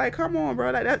 Yeah. Like, come on,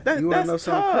 bro. Like, You that's wanna know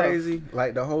something tough. crazy?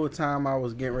 Like, the whole time I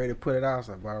was getting ready to put it out, I was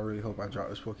like, "But I really hope I drop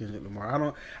this before Kendrick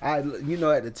Lamar." At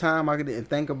the time I didn't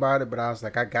think about it, but I was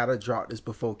like, I gotta drop this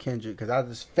before Kendrick because I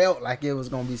just felt like it was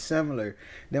gonna be similar.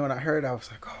 Then when I heard it, I was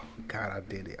like, "Oh God, I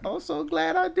did it." I'm so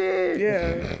glad I did.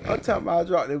 Yeah. I'm talking about I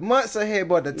dropped it months ahead,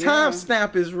 but the time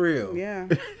stamp is real. Yeah.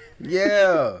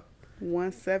 Yeah.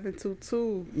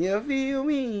 1722. You feel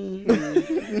me?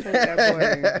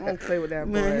 Don't play with that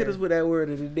boy. Man, hit us with that word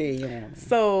of the day. Yeah.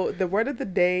 So the word of the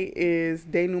day is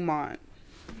denouement.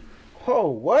 Oh,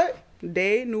 what?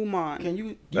 Denouement. Can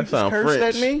you That just sound cursed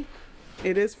French. at me?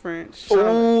 It is French.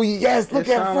 Oh yes, look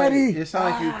It at sound Freddie. like- It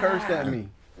sounds like you cursed at me.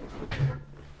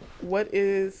 What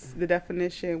is the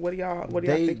definition? What do y'all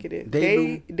think it is?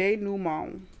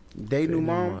 Denouement.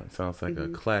 Denouement. Sounds like a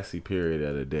classy period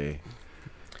of the day.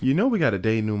 You know we got a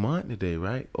denouement today,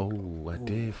 right? Oh, I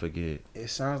did forget. It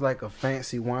sounds like a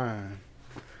fancy wine.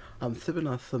 I'm sipping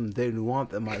on some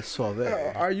denouement in my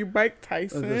soirée. Are you Mike The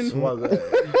Tyson?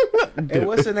 soirée. And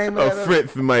what's the name of that?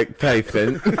 Fritz Mike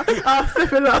Tyson.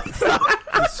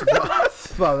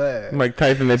 Soirée. Mike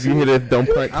Tyson, if you hear this, don't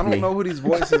punch I me. don't know who these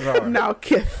voices are. Now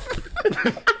kiss.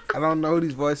 I don't know who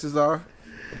these voices are.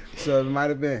 So it might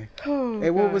have been. Oh, Hey,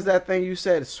 what God. was that thing you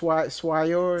said? Soirée?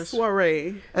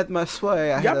 Soiree. At my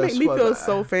soirée, I had Y'all a make me feel soirée.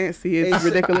 so fancy. It's Hey,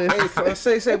 ridiculous.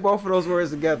 say both of those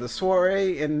words together.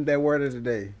 Soiree and that word of the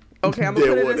day. Okay, I'm gonna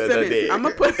put it in That a one that I sentence. did. I'm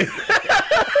gonna put.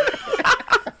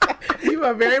 You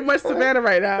are very much Savannah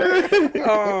right now.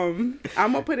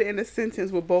 I'm gonna put it in a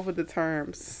sentence with both of the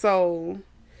terms. So,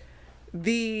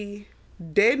 the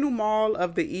denouement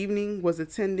of the evening was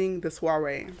attending the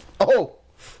soiree. Oh,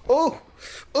 ooh.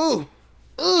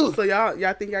 So y'all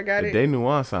think y'all got The it?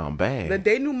 denouement sound bad. The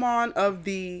denouement of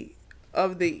the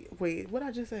wait, what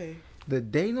I just say? The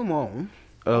denouement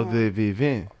of the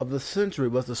event. of the century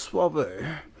was the soiree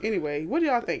Anyway, what do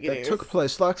y'all think it that is? took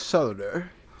place like Saturday.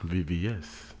 VVS.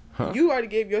 Huh? You already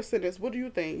gave your sentence. What do you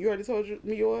think? You already told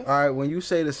me yours. All right, when you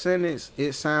say the sentence,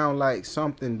 it sounds like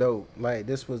something dope. Like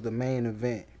this was the main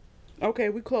event. Okay,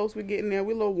 we close. We're getting there.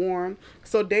 We're a little warm.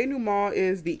 So denouement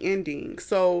is the ending.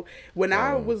 So when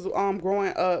I was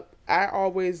growing up, I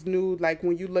always knew, like,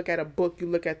 when you look at a book, you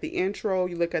look at the intro,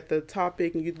 you look at the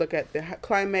topic, and you look at the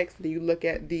climax, and then you look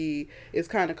at it's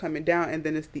kind of coming down, and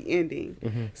then it's the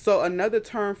ending. So another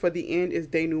term for the end is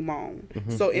denouement.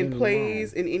 So in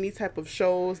plays, in any type of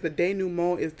shows, the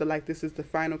denouement is this is the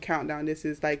final countdown. This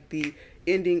is like the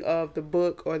ending of the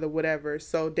book or the whatever.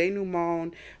 So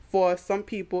denouement, for some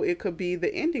people, it could be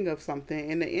the ending of something,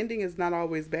 and the ending is not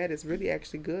always bad. It's really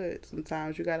actually good.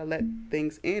 Sometimes you gotta let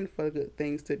things end for good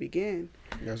things to begin.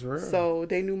 That's real. So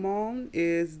denouement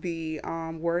is the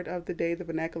word of the day, the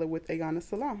vernacular with Ayana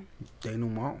Salam.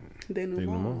 denouement.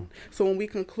 Denouement. So when we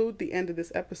conclude the end of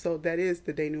this episode, that is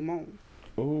the denouement.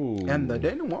 Ooh. And the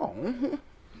denouement.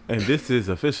 And this is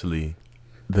officially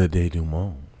the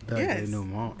denouement. The Yes.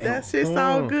 denouement. That shit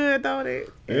sound good, don't it?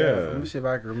 Let me see if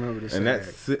I can remember this. And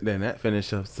that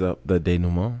finishes up the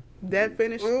denouement. That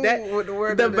finished. Ooh, That with the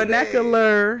word the of the day.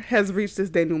 vernacular has reached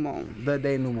its denouement. The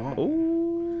denouement.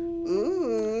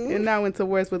 Ooh. And now into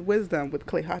words with wisdom with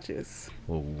Clay Hodges.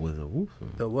 Well, with a whoop.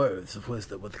 The words of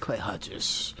wisdom with Clay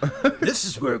Hodges. This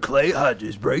is where Clay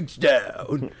Hodges breaks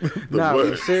down.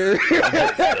 No, seriously.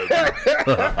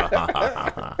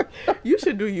 You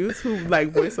should do YouTube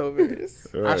like voiceovers.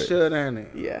 I should, ain't it?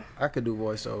 Yeah. I could do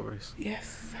voiceovers.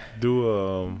 Yes.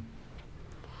 Do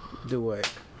Do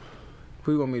what?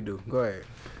 Who you want me to do? Go ahead.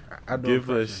 I do give us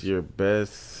impressions. your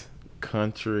best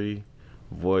country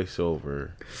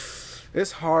voiceover.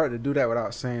 It's hard to do that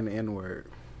without saying the N word.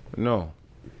 No.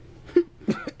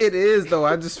 It is though.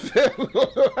 I just feel.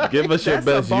 Give us your That's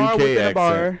best a bar UK within a accent.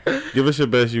 bar. Give us your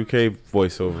best UK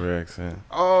voiceover accent.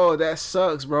 Oh, that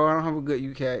sucks, bro. I don't have a good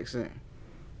UK accent.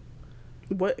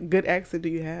 What good accent do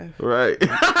you have? Right.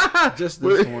 Just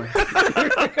this one.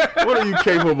 What are you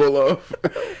capable of?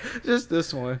 Just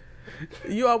this one.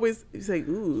 You always say,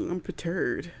 "Ooh, I'm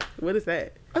perturbed." What is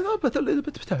that? I know, but a little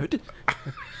bit perturbed.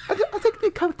 I think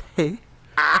they come to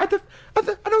I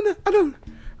don't know.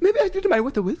 Maybe I did my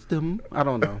with the wisdom. I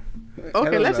don't know.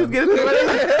 Okay, let's just get into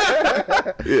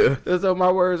it. Yeah. So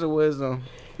my words of wisdom,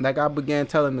 like I began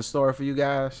telling the story for you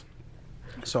guys,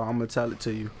 so I'm gonna tell it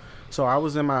to you. So I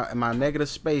was in my negative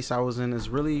space. I was in this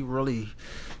really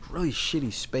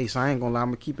shitty space. I ain't gonna lie, I'm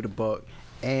gonna keep it a buck.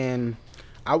 And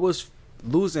I was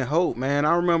losing hope, man.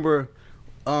 I remember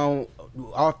all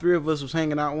three of us was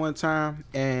hanging out one time,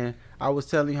 and I was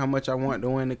telling you how much I wanted to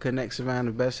win the Connect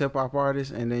Savannah Best Hip Hop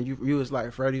Artist, and then you was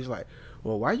like, Freddie was like,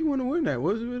 well, why you want to win that?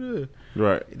 What's it?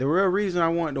 Right. The real reason I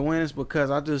wanted to win is because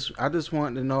I just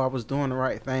wanted to know I was doing the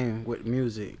right thing with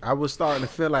music. I was starting to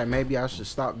feel like maybe I should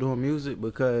stop doing music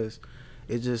because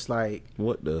it's just like,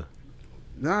 What the?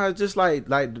 nah, it's just like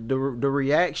the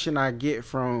reaction I get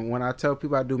from when I tell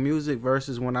people I do music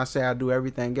versus when I say I do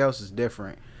everything else is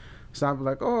different. So I'm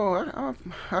like, oh,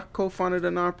 I co-funded a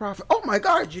nonprofit. Oh my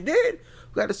God, you did?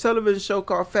 We got a television show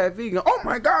called Fat Vegan. Oh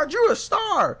my God, you're a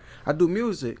star. I do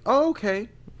music. Oh, okay.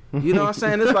 You know what I'm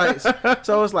saying? It's like,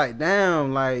 so it's like,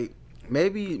 damn, like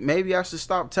maybe I should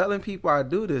stop telling people I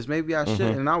do this. Maybe I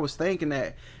shouldn't. And I was thinking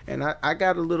that, and I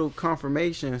got a little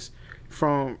confirmations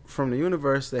from the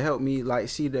universe to help me like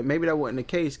see that maybe that wasn't the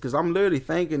case, because I'm literally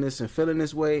thinking this and feeling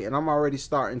this way, and I'm already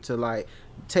starting to like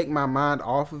take my mind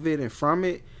off of it and from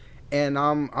it. And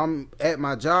I'm at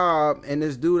my job, and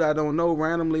this dude I don't know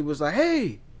randomly was like,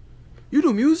 "Hey, you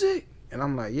do music?" And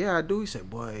I'm like, "Yeah, I do." He said,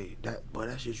 "Boy, that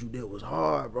shit you did was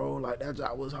hard, bro. Like that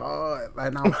job was hard." Like,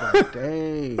 and I was like,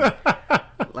 "Dang."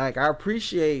 Like, I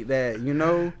appreciate that, you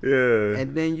know. Yeah.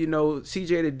 And then, you know,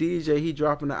 CJ the DJ, he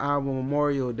dropping the album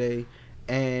Memorial Day,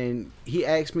 and he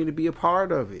asked me to be a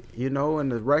part of it, you know.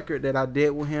 And the record that I did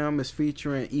with him is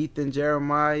featuring Ethan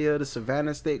Jeremiah, the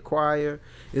Savannah State Choir.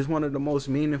 It's one of the most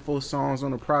meaningful songs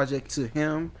on the project to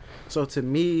him. So to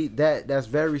me, that's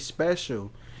very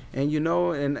special. And, you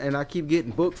know, and I keep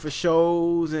getting booked for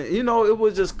shows. And, you know, it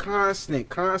was just constant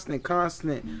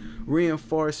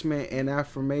reinforcement and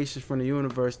affirmation from the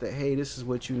universe that, hey, this is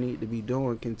what you need to be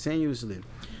doing continuously.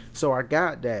 So I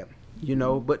got that. You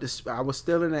know, but I was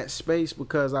still in that space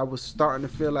because I was starting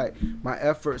to feel like my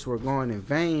efforts were going in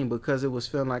vain, because it was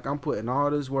feeling like I'm putting all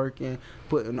this work in,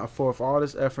 putting forth all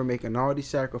this effort, making all these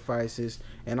sacrifices,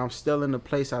 and I'm still in the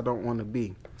place I don't want to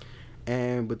be.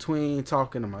 And between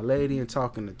talking to my lady and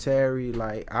talking to Terry,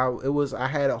 like I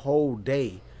had a whole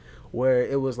day where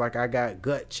it was like I got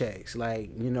gut checks.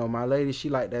 Like, you know, my lady, she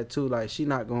like that too. Like, she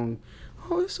not going,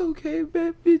 "Oh, it's okay,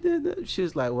 baby."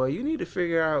 She's like, well, you need to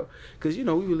figure out, because, you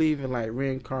know, we believe in like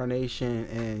reincarnation,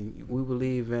 and we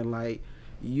believe in like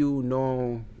you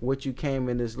know what you came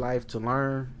in this life to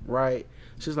learn, right?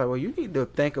 She's like, well, you need to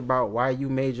think about why you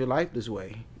made your life this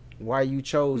way, why you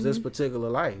chose this particular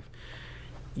life,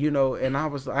 you know. And I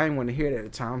didn't want to hear that at the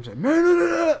time. I was like,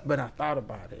 man, but I thought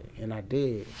about it, and I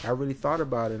did. I really thought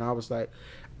about it, and I was like,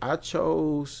 I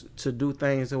chose to do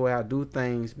things the way I do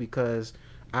things because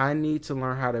I need to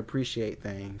learn how to appreciate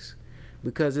things,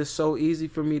 because it's so easy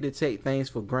for me to take things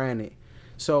for granted.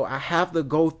 So I have to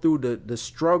go through the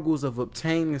struggles of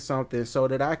obtaining something so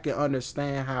that I can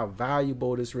understand how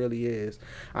valuable this really is.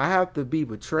 I have to be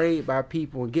betrayed by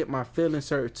people and get my feelings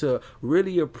hurt to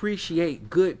really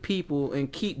appreciate good people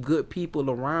and keep good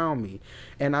people around me.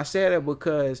 And I say that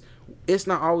because it's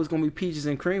not always going to be peaches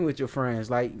and cream with your friends.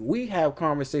 Like, we have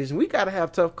conversations. We got to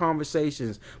have tough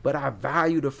conversations. But I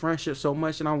value the friendship so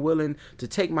much, and I'm willing to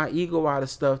take my ego out of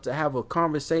stuff to have a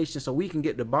conversation so we can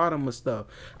get the bottom of stuff.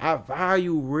 I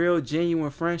value real,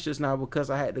 genuine friendships now because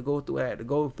I had to go through what I had to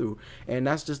go through. And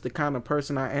that's just the kind of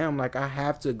person I am. Like, I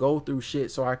have to go through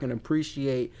shit so I can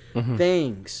appreciate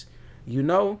things, you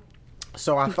know?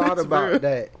 So I thought about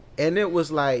that. And it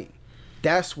was like,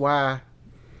 that's why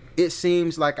it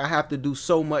seems like I have to do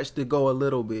so much to go a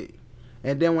little bit.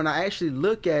 And then when I actually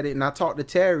look at it, and I talk to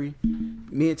Terry,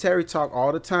 me and Terry talk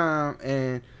all the time,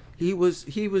 and he was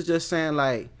just saying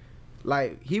like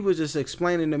he was just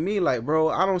explaining to me like, bro,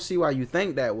 I don't see why you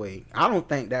think that way. I don't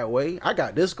think that way. I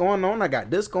got this going on, I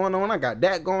got this going on, I got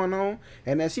that going on.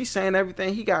 And as he's saying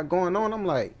everything he got going on, I'm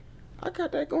like, I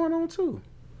got that going on too.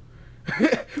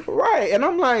 Right. And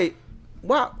I'm like,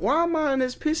 why am I in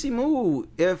this pissy mood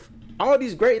if all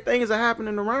these great things are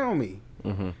happening around me?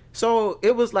 So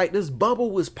it was like this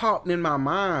bubble was popping in my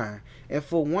mind, and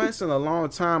for once in a long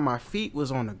time my feet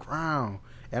was on the ground,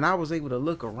 and I was able to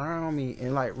look around me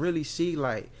and like really see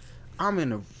like I'm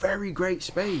in a very great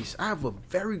space. I have a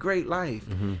very great life.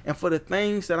 And for the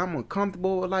things that I'm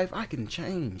uncomfortable with life, I can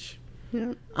change.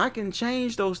 I can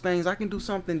change those things. I can do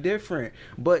something different.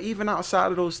 But even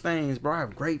outside of those things, bro, I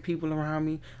have great people around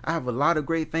me. I have a lot of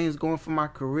great things going for my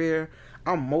career.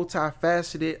 I'm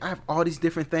multifaceted. I have all these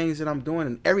different things that I'm doing,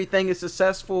 and everything is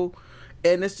successful.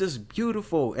 And it's just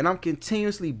beautiful. And I'm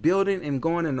continuously building and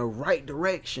going in the right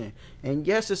direction. And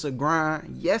yes, it's a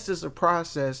grind. Yes, it's a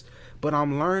process. But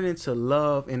I'm learning to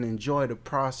love and enjoy the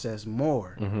process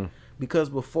more. Mm-hmm. Because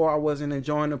before I wasn't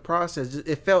enjoying the process.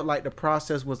 It felt like the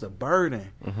process was a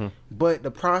burden. Mm-hmm. But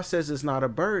the process is not a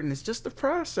burden. It's just the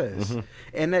process. Mm-hmm.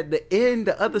 And at the end,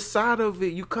 the other side of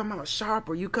it, you come out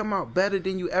sharper. You come out better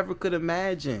than you ever could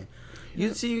imagine.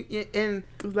 You see, and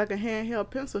it's like a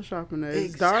handheld pencil sharpener.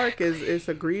 It's dark, it's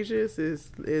egregious,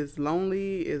 it's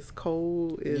lonely, it's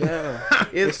cold,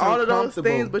 it's all of those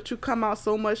things. But you come out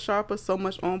so much sharper, so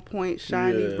much on point,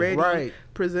 shiny, ready,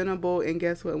 presentable. And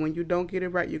guess what? When you don't get it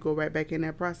right, you go right back in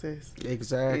that process.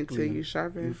 Exactly. Until you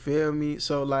sharpen. You feel me?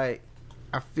 So like,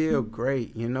 I feel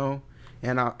great, you know.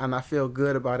 And I feel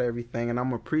good about everything, and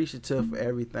I'm appreciative for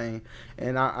everything.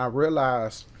 And I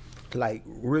realized, like,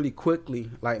 really quickly,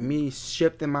 like me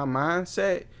shifting my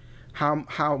mindset,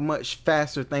 how much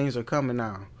faster things are coming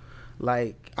now.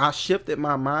 Like, I shifted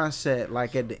my mindset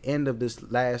like at the end of this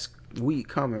last week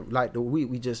coming, like the week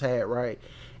we just had, right?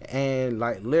 And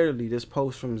like literally this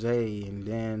post from Zay, and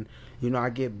then, you know, I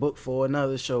get booked for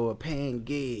another show, a paying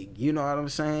gig, you know what I'm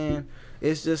saying?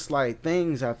 It's just like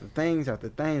things after things after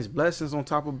things, blessings on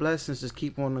top of blessings just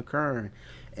keep on occurring.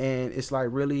 And it's like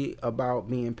really about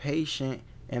being patient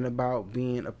and about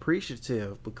being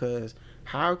appreciative, because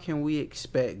how can we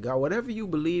expect God, whatever you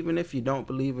believe in, if you don't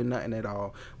believe in nothing at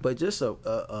all, but just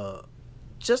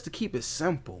just to keep it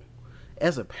simple,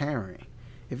 as a parent,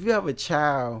 if you have a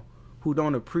child who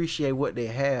don't appreciate what they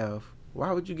have,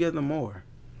 why would you give them more?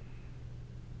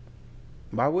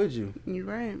 Why would you? You're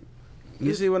right.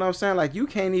 You see what I'm saying? Like, you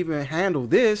can't even handle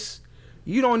this.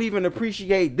 You don't even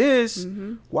appreciate this.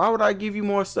 Mm-hmm. Why would I give you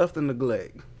more stuff to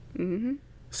neglect? Mm-hmm.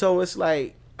 So it's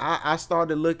like, I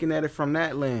started looking at it from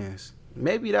that lens.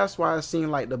 Maybe that's why it seemed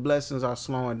like the blessings are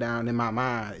slowing down in my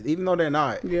mind, even though they're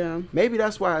not. Yeah. Maybe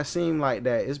that's why it seemed like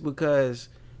that. It's because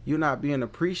you're not being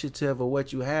appreciative of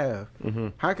what you have. Mm-hmm.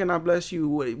 How can I bless you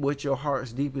with your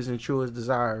heart's deepest and truest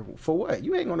desire? For what?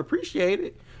 You ain't going to appreciate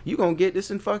it. You going to get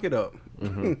this and fuck it up.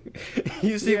 Mm-hmm.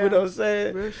 You see what I'm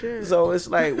saying? Real shit. So it's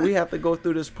like we have to go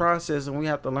through this process, and we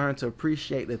have to learn to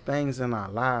appreciate the things in our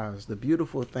lives, the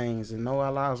beautiful things. And know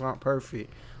our lives aren't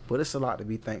perfect, but it's a lot to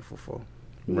be thankful for.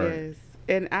 Right. Yes.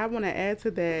 And I want to add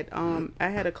to that. I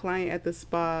had a client at the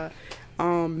spa,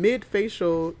 mid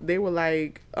facial. They were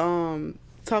like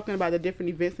talking about the different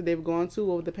events that they've gone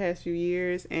to over the past few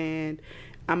years, and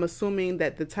I'm assuming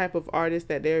that the type of artists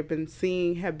that they've been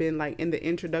seeing have been like in the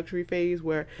introductory phase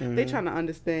where they're trying to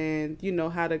understand, you know,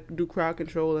 how to do crowd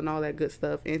control and all that good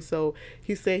stuff. And so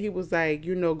he said, he was like,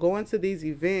 you know, going to these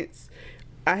events,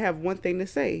 I have one thing to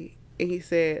say. And he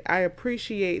said, I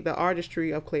appreciate the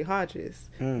artistry of Clay Hodges.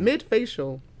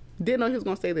 Mid-facial. Didn't know he was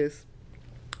going to say this.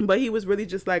 But he was really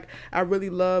just like, I really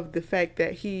love the fact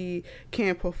that he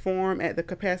can perform at the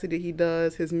capacity he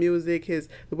does, his music,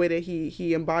 the way that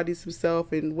he embodies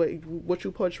himself, and what you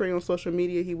portray on social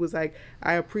media. He was like,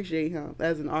 I appreciate him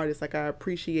as an artist. Like, I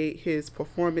appreciate his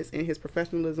performance and his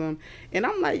professionalism. And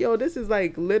I'm like, yo, this is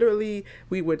like literally,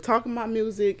 we were talking about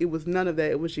music. It was none of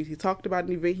that. It was just, he talked about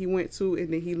an event he went to,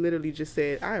 and then he literally just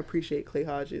said, I appreciate Clay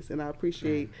Hodges, and I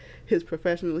appreciate his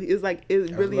professionalism. It's like,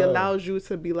 it really allows you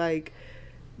to be like,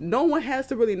 no one has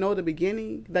to really know the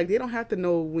beginning. Like, they don't have to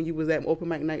know when you was at open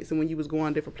mic nights and when you was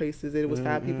going different places and it was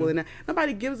 5 people in there.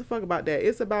 Nobody gives a fuck about that.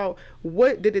 It's about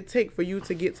what did it take for you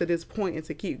to get to this point and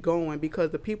to keep going, because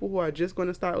the people who are just going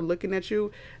to start looking at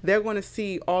you, they're going to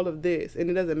see all of this, and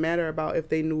it doesn't matter about if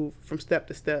they knew from step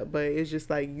to step, but it's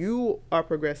just like, you are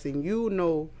progressing. You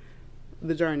know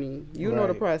the journey. You know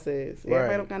the process.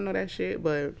 Everybody don't gotta know that shit,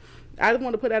 but I just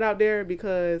want to put that out there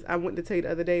because I went to tell you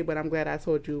the other day, but I'm glad I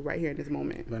told you right here in this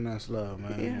moment. Man, that's love,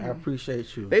 man. Yeah. I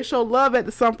appreciate you. They show love at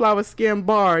the Sunflower Skin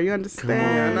Bar. You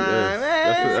understand?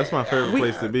 That's my favorite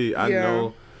place to be. I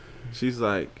know. She's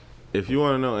like, if you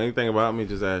want to know anything about me,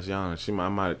 just ask Yana. I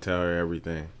might tell her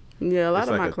everything. Yeah, a lot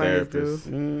of my clients do.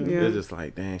 They're just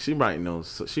like, dang, she might know.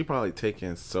 So she probably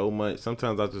taking so much.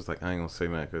 Sometimes I just like, I ain't gonna say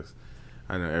that because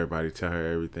I know everybody tell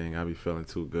her everything. I be feeling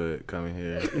too good coming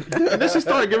here. And then she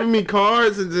started giving me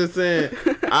cards and just saying,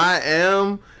 I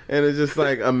am. And it's just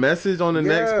like a message on the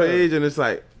next page. And it's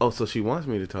like, oh, so she wants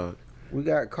me to talk. We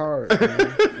got cards,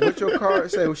 man. What's your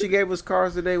card say? Well, she gave us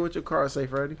cards today. What's your card say,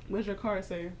 Freddie? What's your card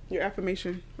say? Your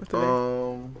affirmation for today.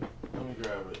 Let me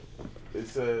grab it. It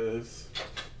says,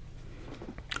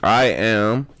 I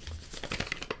am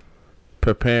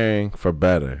preparing for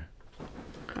better.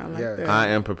 I like that. I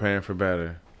am preparing for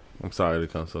better. I'm sorry to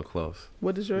come so close.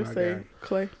 What does yours say,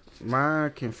 Clay?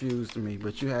 Mine confused me,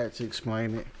 but you had to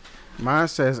explain it. Mine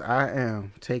says, I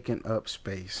am taking up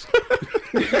space.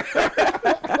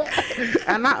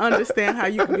 And I understand how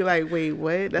you can be like, wait,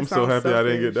 what? That I'm so happy I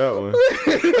didn't get that one.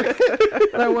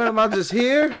 Like, what am I just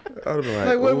here? I'd be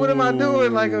Like, what am I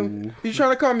doing? Like, you trying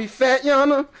to call me fat,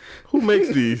 Yana? who makes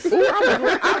these?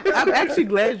 I'm actually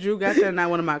glad Drew got that, not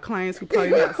one of my clients who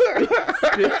probably not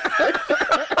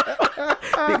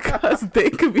because they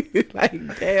could be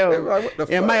like, damn, Like, what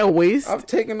the am fuck? I a waste? I'm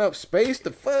taking up space.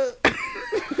 The fuck?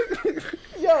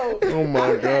 Yo, Oh my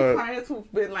I've had God. clients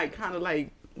who've been like, kind of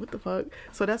like, what the fuck?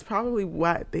 So that's probably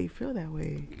why they feel that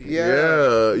way.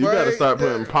 Yeah, you gotta right? start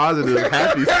putting positive,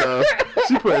 happy stuff.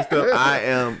 She putting stuff. I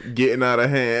am getting out of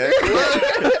hand.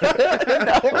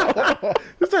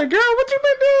 It's like, girl, what you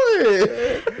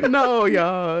been doing? No,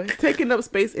 y'all, taking up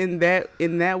space in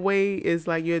that way is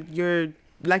like you're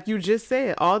like you just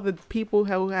said, all the people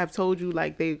who have told you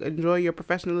like they enjoy your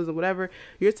professionalism, whatever,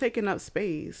 you're taking up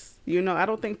space. You know, I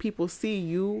don't think people see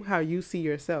you how you see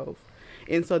yourself.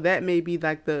 And so that may be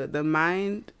like the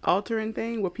mind altering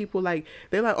thing where people like,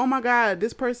 they're like, oh my God,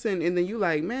 this person. And then you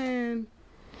like, man,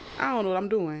 I don't know what I'm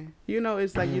doing. You know,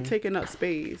 it's like you're taking up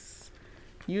space.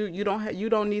 You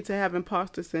don't need to have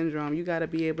imposter syndrome. You got to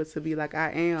be able to be like,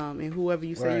 I am. And whoever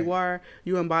you say you are,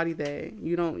 you embody that.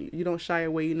 You don't shy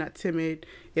away. You're not timid.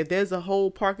 If there's a whole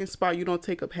parking spot, you don't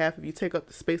take up half of it. You take up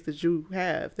the space that you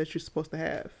have, that you're supposed to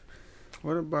have.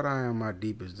 What about I am my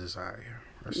deepest desire?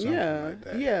 Or something like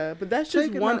that. Yeah, but that's just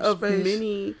Taking one up of space.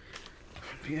 many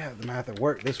You have to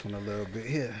work this one a little bit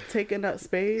here. taking up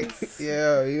space.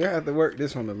 Yeah, you have to work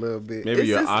this one a little bit. Maybe It's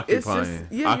you're just- it's occupying.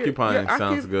 just- yeah, Occupying you're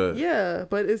sounds good. Yeah,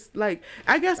 but it's like,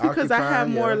 I guess because I have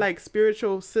Occupying, more yeah. like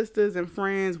spiritual sisters and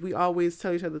friends, we always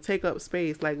tell each other, take up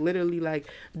space. Like literally, like,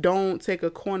 don't take a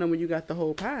corner when you got the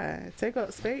whole pie. Take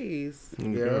up space.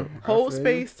 Yeah, Hold I feel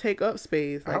space, take up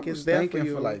space. you. Like I it's was there for thinking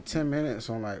you. for like 10 minutes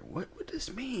on like, what would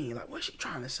this mean? Like, what's she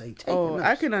trying to say? Oh, Taking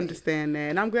I up can space. understand that,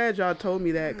 and I'm glad y'all told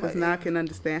me that because Like, now I can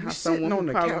understand how we sitting someone on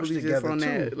who the couch probably just together, on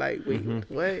that, too. like, wait,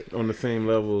 what? On the same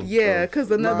level. Yeah, of- because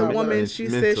another Nah, woman, like, she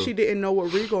said mental. she didn't know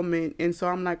what regal meant, and so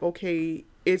I'm like, okay,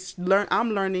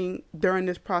 I'm learning during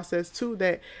this process too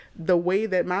that the way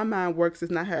that my mind works is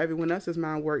not how everyone else's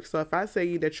mind works. So if I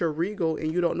say that you're regal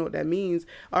and you don't know what that means,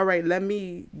 all right, let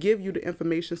me give you the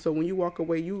information so when you walk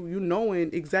away, you knowing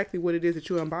exactly what it is that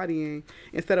you're embodying,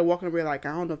 instead of walking away like, I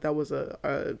don't know if that was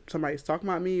a somebody's talking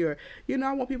about me, or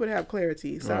I want people to have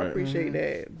clarity. So I Right. appreciate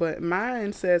that. But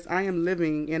mine says I am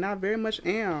living, and I very much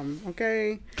am.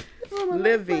 Okay.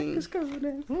 Living.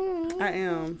 I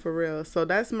am, for real. So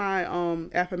that's my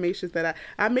affirmations that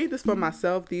I made this for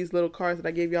myself, these little cards that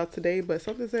I gave y'all today, but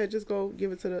something said just go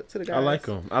give it to the guys. I like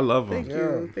them. I love them. Thank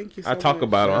you. Thank you so I talk much.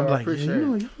 about them. I'm Yeah, I like,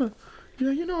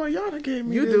 appreciate you know what y'all gave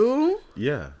me You this. do?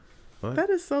 Yeah. What? That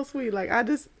is so sweet. Like, I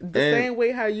just, the And- same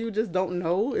way how you just don't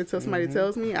know until somebody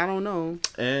tells me, I don't know.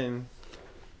 And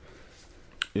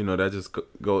that just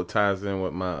ties in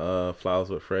with my Flowers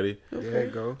with Freddie. There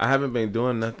you go. I haven't been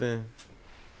doing nothing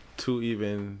to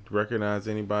even recognize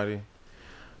anybody.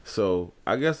 So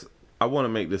I guess I want to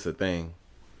make this a thing.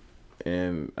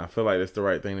 And I feel like it's the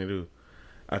right thing to do.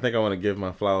 I think I want to give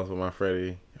my Flowers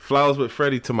with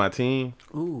Freddie to my team.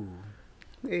 Ooh.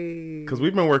 Hey. Because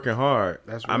we've been working hard.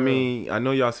 That's I real. mean, I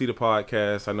know y'all see the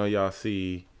podcast. I know y'all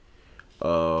see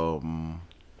all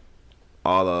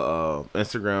the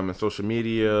Instagram and social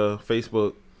media,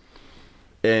 Facebook,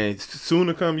 and soon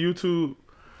to come YouTube.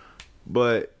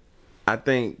 But I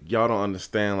think y'all don't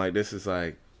understand. Like, this is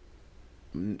like,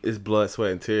 it's blood,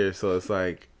 sweat, and tears. So it's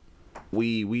like,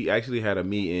 we actually had a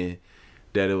meeting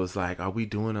that it was like, are we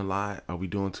doing a lot? Are we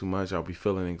doing too much? Are we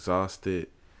feeling exhausted?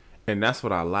 And that's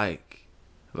what I like.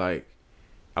 Like,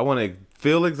 I want to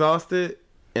feel exhausted,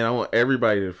 and I want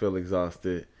everybody to feel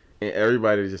exhausted, and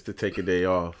everybody just to take a day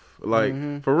off.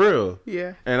 Like, for real.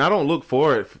 Yeah. And I don't look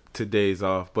forward to days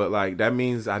off, but like, that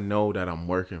means I know that I'm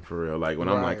working for real. Like, when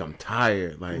I'm like, Right. I'm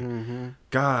tired, like,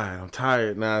 God, I'm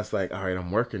tired. Now it's like, all right, I'm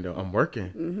working though. I'm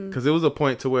working. Because it was a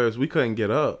point to where we couldn't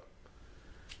get up.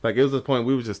 Like, it was a point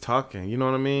we were just talking, you know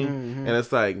what I mean? And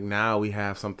it's like, now we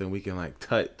have something we can like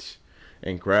touch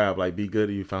and grab. Like, Be Good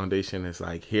to You Foundation is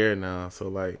like here now. So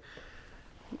like,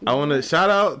 I want to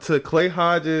shout out to Clay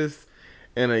Hodges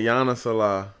and Ayana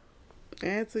Salah.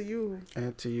 And to you.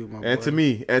 And to you, my boy. And to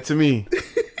me.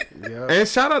 Yeah. And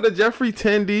shout out to Jeffrey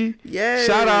Tendy. Yes.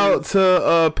 Shout out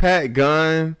to Pat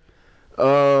Gunn.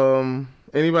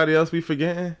 Anybody else we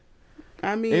forgetting?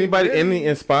 I mean, Anybody, really, any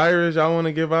inspirers y'all want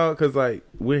to give out? Because like,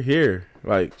 we're here.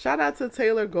 Like, shout out to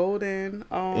Taylor Golden.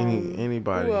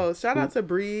 anybody. Who else? Shout out to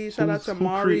Bree. Shout out to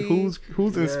Mari.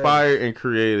 Who's inspired and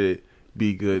created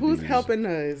Be Good. Who's to You. helping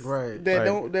us? Right.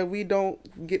 That we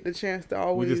don't get the chance to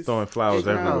always. We just throwing flowers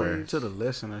acknowledge. everywhere. To the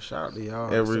listeners, shout out to y'all,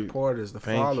 the Every- supporters, the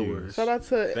thank you. followers. Shout out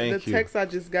to Thank the you. text I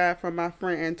just got from my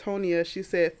friend Antonia. She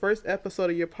said, first episode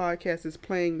of your podcast is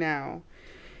playing now.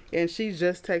 And she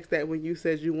just texted that when you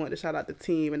said you want to shout out the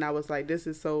team. And I was like, this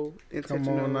is so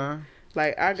intentional. Come on now.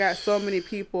 Like, I got so many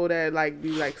people that, like,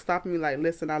 be, like, stopping me, like,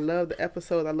 listen, I love the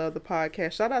episode. I love the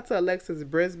podcast. Shout out to Alexis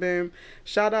Brisbane.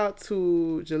 Shout out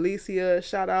to Jalecia.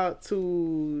 Shout out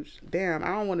to, damn, I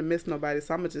don't want to miss nobody,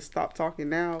 so I'm going to just stop talking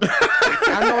now.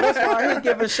 I know that's why I ain't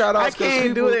giving shout outs. I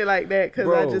can't do it like that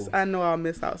because Bro. I know I'll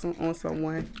miss out on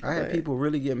someone. I had But, people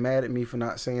really get mad at me for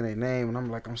not saying their name, and I'm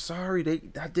like, I'm sorry.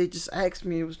 They just asked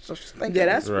me. It was just thinking. Yeah,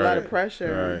 that's a lot of Right,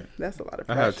 pressure. right. That's a lot of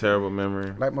I pressure. have terrible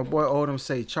memory. like my boy Odom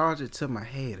say, charge it to my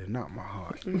head and not my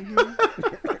heart.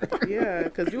 Yeah,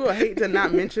 because you would hate to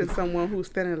not mention someone who's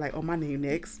standing like, oh, my name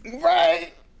next.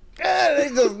 Right? Yeah, they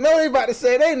just know they about to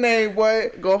say their name, boy.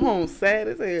 Go home sad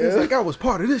as It's hell. like I was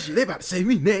part of this shit. They about to say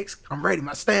me next. I'm ready.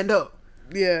 My stand up.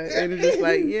 Yeah, and it's just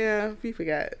like, yeah, we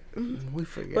forgot. We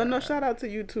forgot. But no, shout out to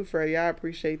you too, Freddie. I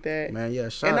appreciate that. Man, yeah,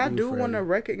 shout And out I to do you, want to Freddie.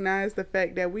 recognize the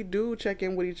fact that we do check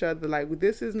in with each other. Like,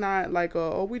 this is not like,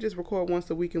 we just record once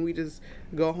a week and we just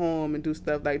go home and do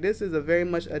stuff. Like, this is a very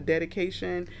much a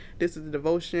dedication. This is a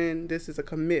devotion. This is a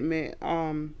commitment.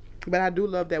 But I do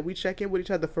love that we check in with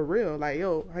each other for real. Like,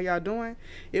 yo, how y'all doing?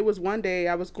 It was one day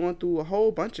I was going through a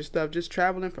whole bunch of stuff, just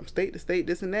traveling from state to state,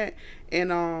 this and that. And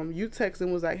you texted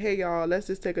and was like, hey, y'all, let's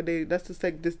just take a day. Let's just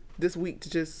take this week to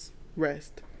just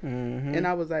rest. Mm-hmm. And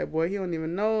I was like, boy, he don't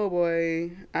even know,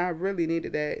 boy. I really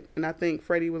needed that. And I think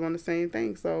Freddie was on the same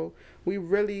thing. So we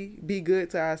really be good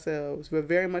to ourselves. We're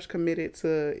very much committed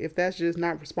to, if that's just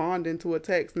not responding to a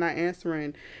text, not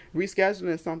answering,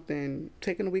 rescheduling something,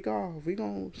 taking a week off, we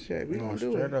gonna do Straight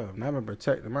it. up. And I've been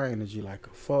protecting my energy like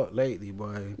a fuck lately,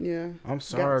 boy. Yeah. I'm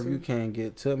sorry if to. you can't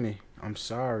get to me. I'm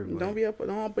sorry, but Don't be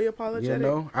apologetic. you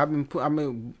know, I've been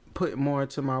putting more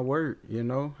into my work, you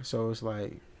know. So it's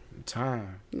like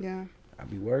time. Yeah. I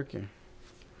be working.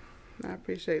 I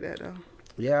appreciate that though.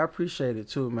 Yeah, I appreciate it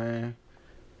too, man.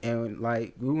 And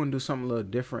like we want to do something a little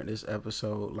different this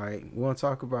episode. Like we want to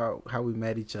talk about how we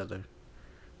met each other,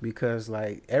 because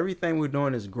like everything we're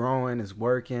doing is growing, is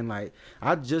working. Like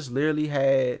I just literally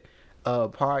had a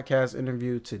podcast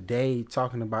interview today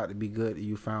talking about the Be Good to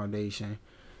You Foundation,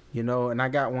 you know, and I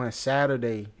got one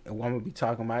Saturday, and I'm gonna be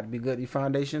talking about the Be Good to You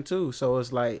Foundation too. So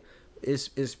it's like it's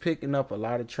picking up a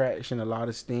lot of traction, a lot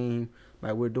of steam.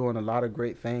 Like we're doing a lot of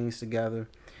great things together.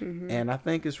 Mm-hmm. And I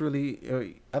think it's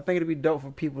really, I think it'd be dope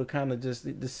for people to kind of just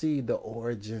to see the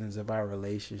origins of our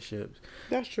relationships.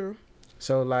 That's true.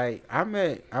 So like, I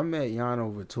met Yana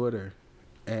over Twitter,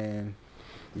 and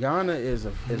Yana is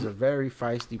a very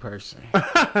feisty person.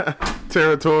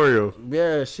 Territorial.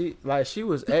 Yeah, she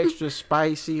was extra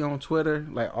spicy on Twitter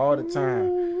like all the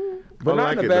time, but I not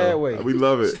like in a it, bad though. way. We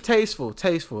love it. It's tasteful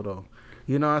though.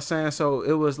 You know what I'm saying? So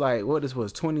it was like, what this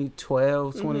was,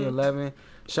 2012, 2011.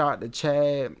 Shout out to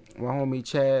Chad, my homie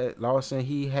Chad Lawson.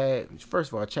 He had,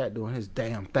 first of all, Chad doing his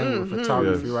damn thing with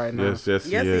photography Yes, right now. yes, Yes,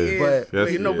 he is. But-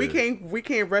 Yes, you know, he we is.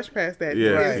 can't rush past that.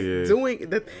 Yes, He he is is. doing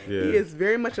the. He Yeah. is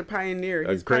very much a pioneer.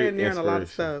 A He's great pioneering a lot of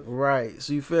inspiration. stuff. Right.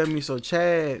 So you feel me? So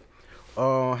Chad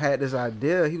had this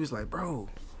idea. He was like, bro,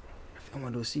 I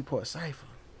want to do a Seaport Cypher.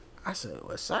 I said,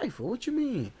 what Cypher? What you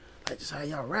mean? Like, just how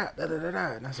y'all rap,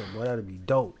 da-da-da-da. And I said, boy, that'd be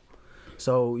dope.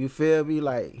 So you feel me?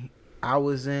 Like, I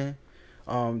was in.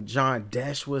 John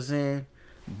Desh was in.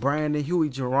 Brandon Huey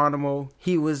Geronimo,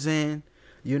 he was in.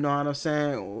 You know what I'm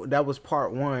saying? That was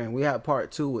part one. We had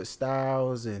part two with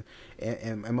Styles and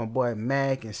my boy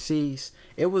Mac and Cease.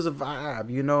 It was a vibe,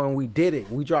 you know, and we did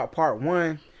it. We dropped part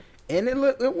one, and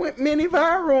it went mini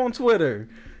viral on Twitter.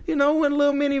 You know, it went a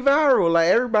little mini viral. Like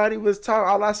everybody was talking.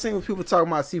 All I seen was people talking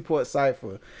about Seaport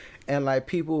Cypher, and like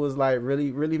people was like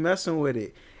really, really messing with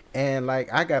it. And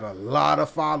like I got a lot of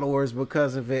followers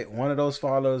because of it. One of those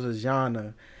followers was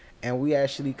Yana, and we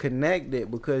actually connected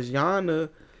because Yana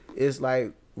is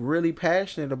like really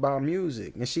passionate about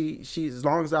music, and she as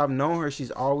long as I've known her,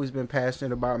 she's always been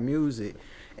passionate about music,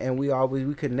 and we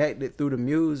connected through the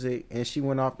music. And she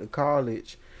went off to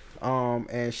college,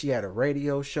 and she had a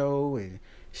radio show, and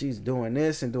she's doing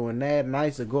this and doing that. And I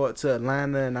used to go up to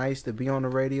Atlanta, and I used to be on the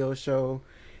radio show.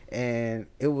 And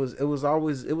it was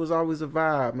always a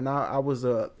vibe. And I was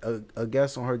a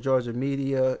guest on her Georgia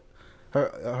media,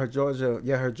 her Georgia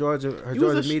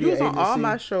media You was on all agency.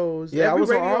 my shows. Yeah, I was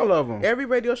on all of them. Every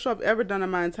radio show I've ever done in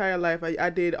my entire life. I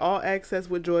did All Access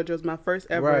with Georgia. It was my first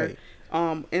ever. Right.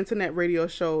 internet radio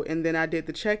show, and then I did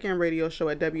the check-in radio show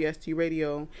at WST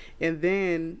Radio, and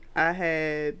then I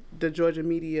had the Georgia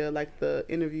Media, like the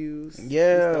interviews, and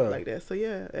stuff like that. So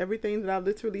yeah, everything that I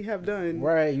literally have done.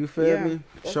 Right, you feel Yeah. me?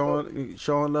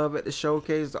 Showing love at the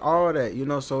showcase, all that, you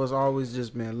know. So it's always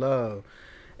just been love,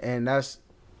 and that's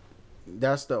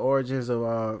the origins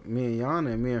of me and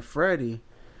Yana and me and Freddie.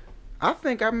 I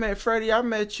think I met Freddie. I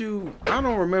met you. I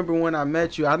don't remember when I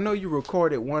met you. I know you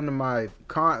recorded one of my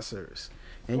concerts,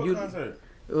 and What you concert?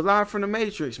 it was Live from the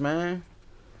Matrix, man.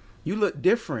 You look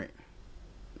different.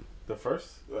 The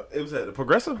first? It was at the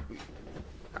Progressive?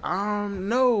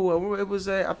 No, it was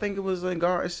I think it was in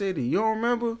Garden City. You don't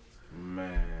remember?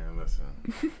 Man,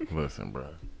 listen, bro.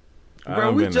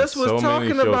 Bro, we just was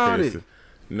talking about it.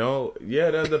 No,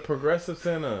 yeah, that's the Progressive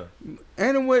Center.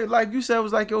 Anyway, like you said, it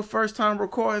was like your first time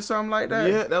recording something like that.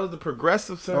 Yeah, that was the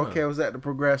Progressive Center. Okay, it was at the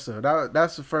Progressive.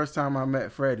 That's the first time I met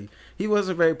Freddie. He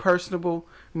wasn't very personable.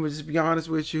 I'm gonna just be honest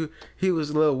with you. He was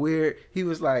a little weird. He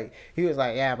was like,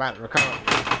 yeah, about to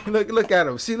record. Look at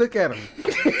him. See, look at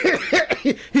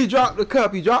him. He dropped the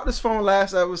cup. He dropped his phone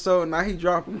last episode. Now he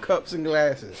dropping cups and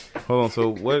glasses. Hold on. So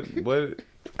what?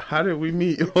 How did we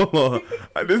meet? Hold on.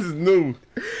 This is new.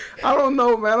 I don't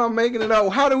know, man. I'm making it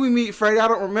up. How did we meet, Freddie? I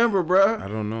don't remember, bro. I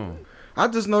don't know. I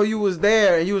just know you was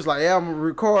there and you was like, yeah, I'm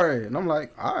recording. And I'm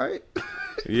like, all right.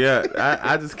 Yeah,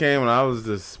 I just came and I was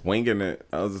just winging it.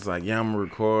 I was just like, yeah, I'm gonna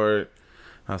record.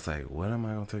 I was like, what am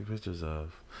I gonna take pictures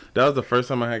of? That was the first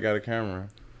time I had got a camera.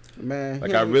 Man,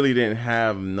 Like, I really didn't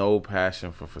have no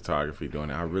passion for photography doing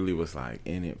it. I really was like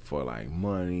in it for like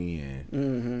money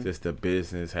and just the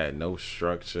business. Had no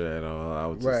structure at all. I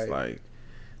was just like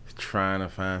trying to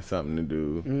find something to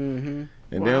do. And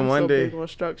then I'm one so day, big on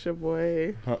structure,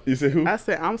 boy. you said who? I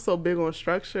said I'm so big on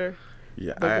structure.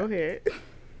 Yeah, But go ahead.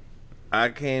 I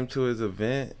came to his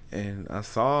event and I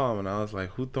saw him and I was like,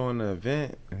 who throwing the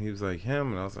event? And he was like,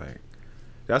 him. And I was like,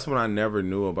 that's when I never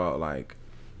knew about like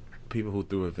people who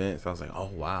threw events. I was like, oh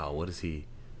wow, what does he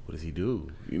do?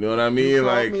 You know what I mean? You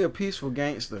called Like, me a peaceful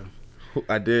gangster.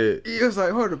 I did. He was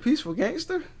like, "Hold, a peaceful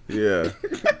gangster." Yeah,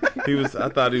 I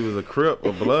thought he was a Crip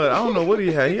or Blood. I don't know what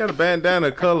he had. He had a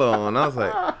bandana color on. I was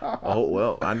like, oh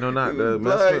well, I know not to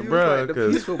mess with bruh,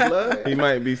 because he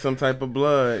might be some type of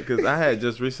blood. Because I had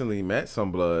just recently met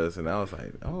some Bloods, and I was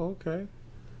like, oh okay,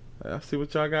 I see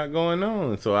what y'all got going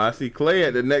on. So I see Clay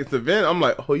at the next event. I'm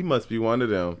like, oh, he must be one of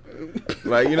them.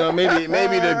 Like, you know, maybe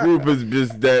the group is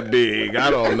just that big. I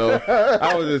don't know.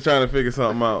 I was just trying to figure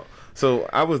something out. So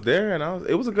I was there, and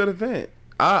it was a good event.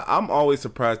 I'm always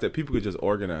surprised that people could just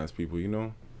organize people, you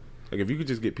know? Like, if you could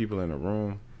just get people in a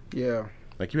room. Yeah.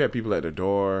 Like, you had people at the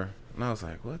door, and I was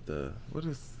like, what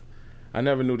is... I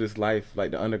never knew this life,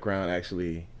 like, the underground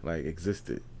actually, like,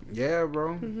 existed. Yeah,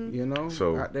 bro. You know?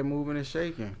 So, out there moving and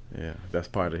shaking. Yeah, that's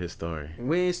part of his story.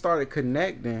 We ain't started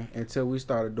connecting until we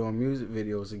started doing music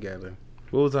videos together.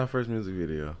 What was our first music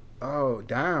video? Oh,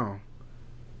 Down.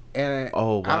 And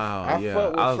oh wow, I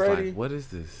fuck with Freddie. Like, what is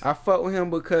this? I fuck with him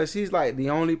because he's like the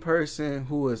only person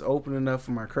who is open enough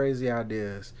for my crazy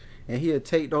ideas, and he'll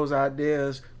take those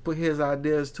ideas, put his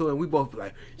ideas to it, and we both be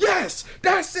like, yes,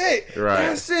 that's it,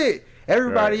 that's it.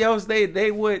 Everybody else,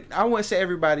 they would, I wouldn't say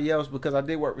everybody else because I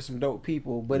did work with some dope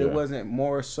people, but it wasn't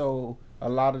more so a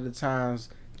lot of the times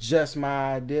just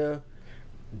my idea.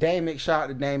 Damick, shout out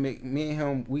to Damick. Me and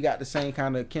him, we got the same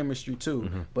kind of chemistry too.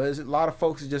 But there's a lot of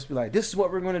folks that just be like, this is what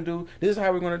we're going to do. This is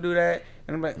how we're going to do that.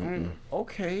 And I'm like,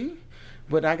 okay.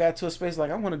 But I got to a space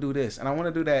like, I want to do this. And I want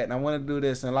to do that. And I want to do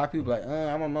this. And a lot of people like,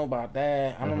 I don't know about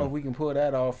that. I don't know if we can pull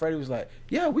that off. Freddie was like,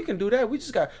 yeah, we can do that. We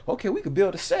just got, okay, we could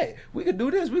build a set. We could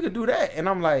do this. We could do that. And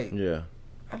I'm like, yeah,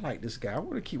 I like this guy. I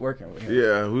want to keep working with him.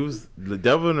 Yeah, the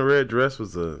Devil in the Red Dress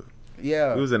was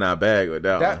yeah, we was in our bag with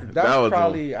that one. That was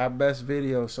probably our best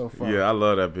video so far. Yeah, I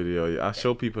love that video. I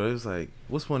show people, it was like,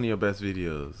 what's one of your best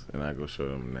videos? And I go show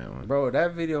them that one. Bro,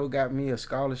 that video got me a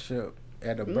scholarship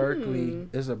at a Berkeley.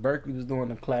 It's a Berkeley was doing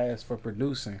a class for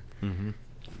producing.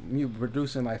 You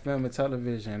producing like film and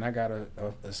television. I got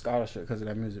a scholarship because of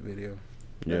that music video.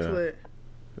 Yeah.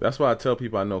 That's why I tell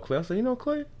people I know Clay. I say, you know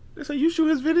Clay? They say, you shoot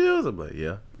his videos? I'm like,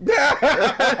 yeah.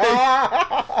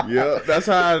 Yeah, that's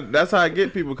how I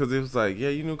get people, because it was like, yeah,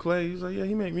 you knew Clay? He was like, yeah,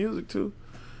 he make music too.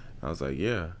 I was like,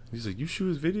 yeah. He's like, you shoot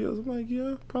his videos? I'm like,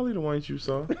 yeah, probably the ones you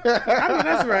saw. I mean,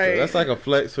 that's right. So that's like a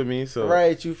flex for me. So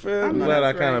right, you feel I'm me? glad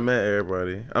I kind of met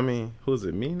everybody. I mean, who's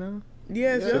it, me now?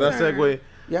 Yes, Should I segue?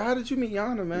 Yeah, how did you meet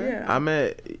Yana, man? Yeah. I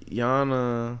met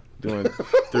Yana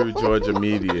through Georgia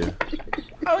Media.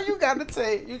 Oh, you gotta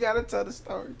tell the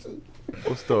story too.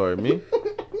 What story? Me?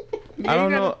 I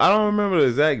don't know. I don't remember the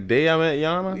exact day I met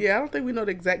Yana. Yeah, I don't think we know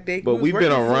the exact date. But we've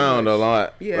been around a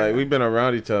lot. Yeah. Like, we've been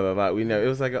around each other a lot. We never. It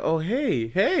was like, oh,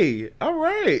 hey, all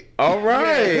right.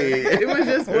 Yeah. It was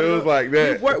just. It was like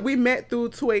that. We met through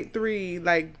 283,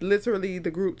 like literally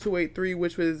the group 283,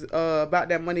 which was about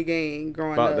that money game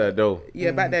growing up. About that dough. Yeah,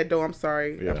 about that dough. I'm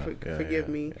sorry. Yeah, Forgive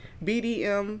me.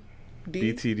 BDM.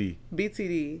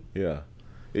 BTD. Yeah.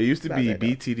 It used to be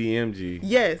BTDMG.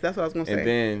 Yes, that's what I was gonna say. And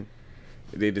then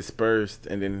they dispersed,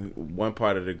 and then one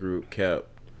part of the group kept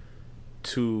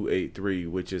 283,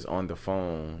 which is on the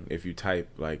phone. If you type,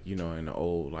 like, you know, in the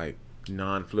old, like,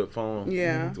 non-flip phone,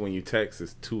 when you text,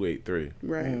 it's 283.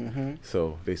 Right. Mm-hmm.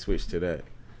 So they switched to that.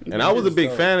 And I was a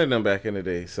big fan of them back in the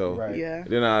day. So Yeah.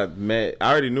 then I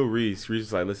already knew Reese. Reese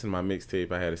was like, listen to my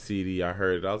mixtape. I had a CD. I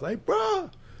heard it. I was like, bruh,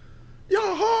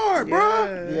 y'all hard,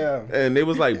 bruh. Yeah. And it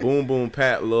was like Boom Boom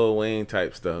Pat, Lil Wayne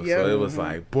type stuff. Yeah. So it was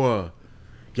like, boy,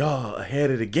 y'all ahead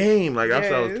of the game. Like,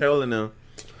 that's what I was telling them.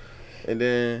 And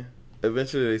then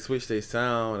eventually they switched their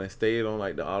sound and stayed on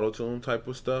like the auto-tune type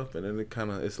of stuff. And then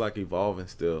it's like evolving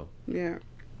still. Yeah.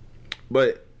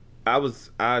 But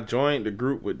I joined the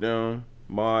group with them.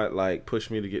 Maud like pushed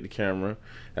me to get the camera.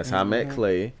 That's how I met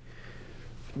Clay.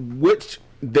 Which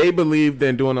they believed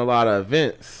in doing a lot of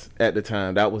events at the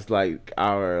time. That was like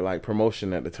our like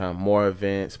promotion at the time. More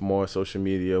events, more social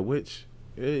media, which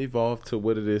it evolved to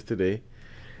what it is today.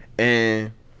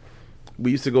 And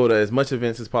we used to go to as much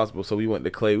events as possible. So we went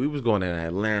to Clay. We was going to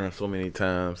Atlanta so many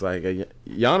times. Like,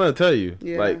 Yana will tell you.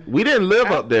 Yeah. Like, we didn't live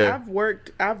up there.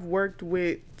 I've worked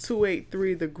with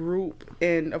 283, the group,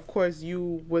 and of course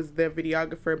you was their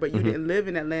videographer, but you didn't live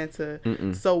in Atlanta.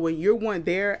 So when you weren't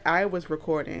there, I was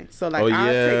recording. So like, I'll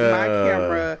take my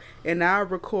camera and I'll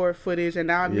record footage,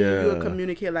 and I'll you'll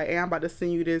communicate like, hey, I'm about to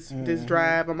send you this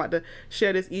drive. I'm about to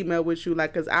share this email with you,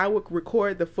 like, cause I would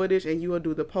record the footage and you will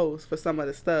do the post for some of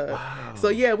the stuff. Wow. So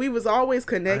yeah, we was always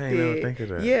connected. I didn't even think of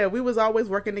that. Yeah, we was always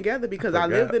working together because I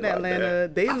lived in Atlanta.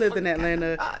 They lived in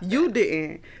Atlanta. You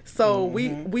didn't. So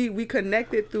we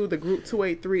connected through the group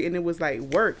 283, and it was like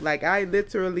work. Like, I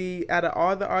literally, out of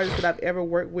all the artists that I've ever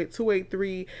worked with,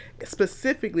 283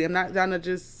 specifically, I'm not gonna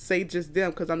just say just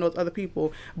them because I know it's other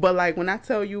people, but like, when I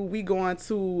tell you we going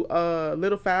to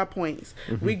Little 5 Points,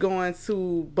 we going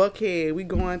to Buckhead, we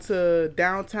going to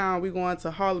downtown, we going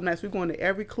to Harlem Nights, we going to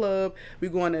every club, we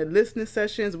going to listening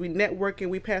sessions, we networking,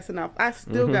 we passing out. I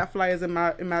still got flyers in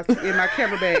my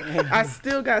camera bag. I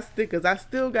still got stickers. I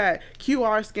still got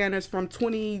QR scanners from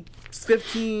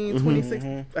 2015, 26,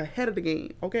 ahead of the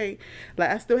game. Okay, like,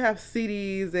 I still have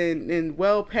CDs and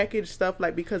well packaged stuff,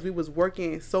 like, because we was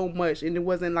working so much, and it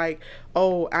wasn't like,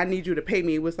 oh, I need you to pay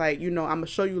me. It was like, you know, I'm gonna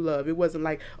show you love. It wasn't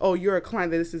like, oh, you're a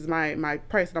client, that this is my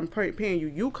price that I'm paying you.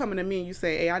 You coming to me and you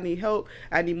say, hey, I need help.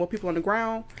 I need more people on the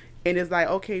ground. And it's like,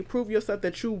 okay, prove yourself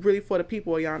that you really for the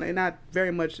people, Yana. And I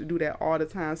very much do that all the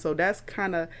time. So that's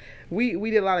kind of, we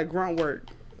did a lot of grunt work.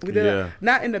 We did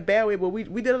not in a bad way, but we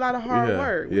did a lot of hard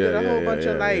work. We did a whole bunch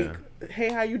of like,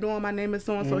 hey, how you doing? My name is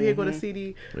so and so. Here go the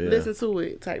CD. Listen to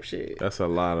it, type shit. That's a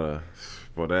lot of.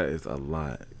 Well, that is a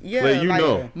lot. Yeah, Clay, you like,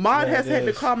 know. Maud has had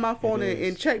to call my phone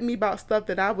and check me about stuff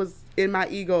that I was in my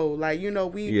ego. Like, you know,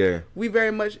 we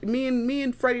very much, me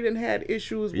and Freddie done had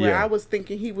issues where I was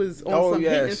thinking he was on some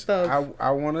hitting stuff.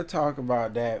 I want to talk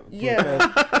about that. Yeah.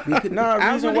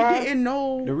 Because, didn't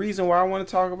know. The reason why I want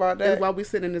to talk about that is why we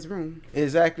sit in this room.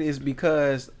 Exactly, is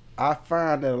because I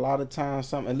find that a lot of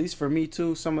times, at least for me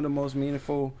too, some of the most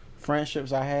meaningful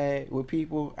friendships I had with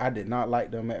people, I did not like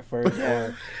them at first.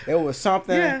 Or it was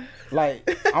something like,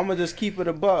 I'm gonna just keep it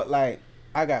a buck. Like,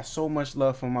 I got so much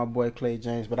love for my boy Clay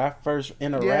James, but our first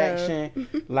interaction,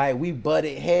 like, we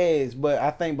butted heads. But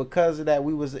I think because of that,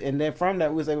 and then from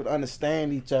that, we was able to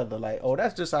understand each other. Like, oh,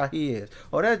 that's just how he is.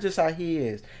 Oh, that's just how he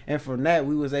is. And from that,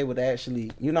 we was able to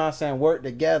actually, you know what I'm saying, work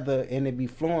together and it be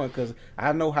fluent. Because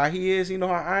I know how he is, you know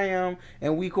how I am,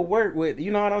 and we could work with,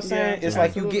 you know what I'm saying? It's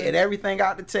like you getting everything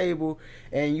out the table,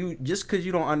 and you, just because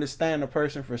you don't understand the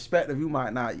person's perspective, you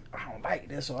might not, I don't like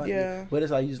this, or but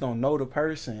it's like you just don't know the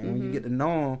person. When you get to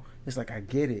know him, it's like, I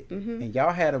get it. And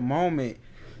y'all had a moment.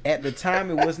 At the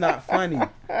time, it was not funny,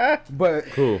 but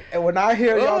and when I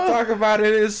hear y'all talk about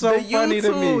it, it's so funny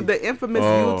to me. The infamous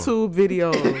YouTube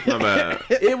video.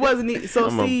 It wasn't so.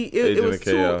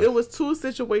 It was two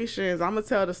situations. I'm gonna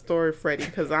tell the story, Freddie,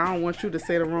 because I don't want you to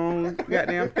say the wrong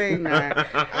goddamn thing now.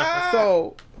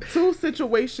 So, two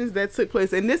situations that took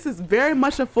place, and this is very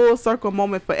much a full circle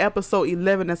moment for episode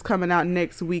 11 that's coming out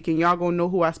next week, and y'all gonna know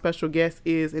who our special guest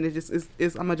is, and it just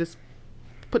is. I'm gonna just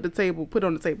put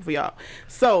on the table for y'all.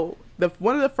 So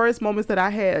one of the first moments that I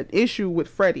had an issue with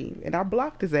Freddie, and I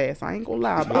blocked his ass. I ain't gonna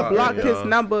lie. I blocked his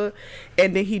number,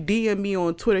 and then he DM'd me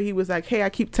on Twitter. He was like, "Hey, I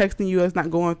keep texting you. It's not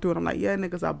going through." And I'm like, "Yeah,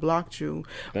 niggas, I blocked you."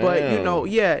 Damn. But you know,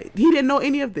 yeah, he didn't know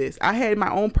any of this. I had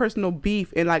my own personal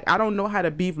beef, and like I don't know how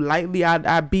to beef lightly.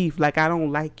 I beef like I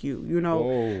don't like you, you know.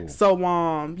 Whoa. So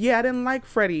yeah, I didn't like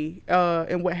Freddie.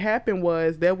 And what happened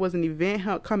was there was an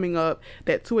event coming up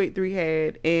that 283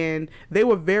 had, and they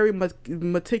were very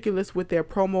meticulous with their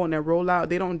promo and their rollout.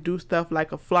 They don't do stuff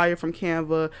like a flyer from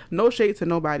Canva. No shade to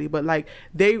nobody, but like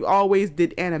they always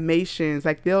did animations.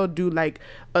 Like they'll do like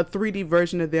a 3D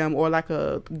version of them, or like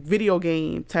a video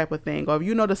game type of thing. Or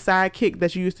you know the sidekick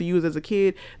that you used to use as a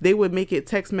kid, they would make it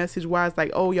text message wise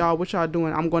like, "Oh y'all, what y'all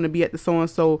doing? I'm going to be at the so and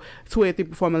so 283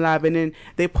 performing live," and then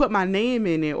they put my name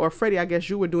in it. Or Freddie, I guess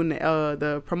you were doing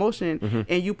the promotion,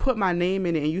 and you put my name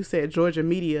in it, and you said Georgia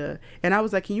Media, and I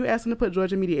was like, "Can you ask them to put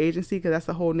Georgia Media Agency, because that's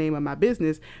the whole name of my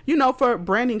business, you know, for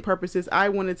branding purposes." I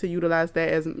wanted to utilize that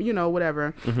as, you know,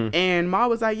 whatever. And Ma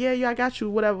was like, yeah, I got you,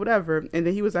 whatever. And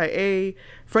then he was like, "Hey,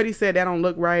 Freddie said that don't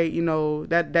look right, you know,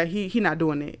 that he not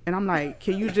doing it." And I'm like,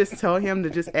 "Can you just tell him to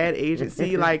just add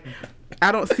agency? Like,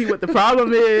 I don't see what the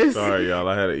problem is." Sorry, y'all.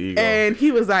 I had an ego. And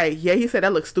he was like, "Yeah," he said,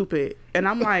 "that looks stupid." And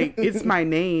I'm like, "It's my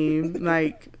name.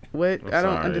 Like, what?" I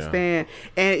don't understand.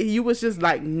 And you was just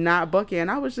like not bucking.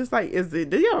 And I was just like,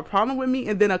 do you have a problem with me?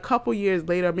 And then a couple years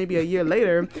later, maybe a year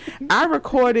later, I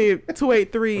recorded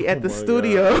 283 at the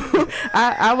studio.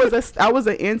 I was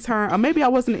an intern, or maybe I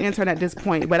wasn't an intern at this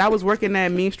point, but I was working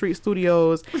at Mean Street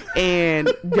Studios,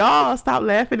 and y'all stop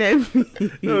laughing at me.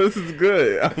 No, this is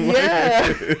good.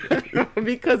 Yeah.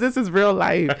 Because this is real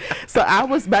life. So I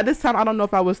was, by this time, I don't know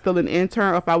if I was still an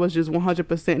intern or if I was just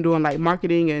 100% doing like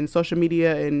marketing and social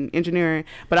media and engineering,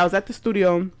 but I was at the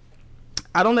studio.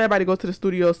 I don't let everybody go to the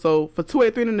studio, so for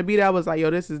 283 and the beat, I was like, "Yo,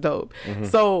 this is dope."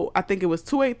 So I think it was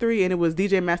 283 and it was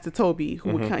DJ Master Toby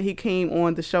who he came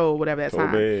on the show, whatever that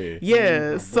time.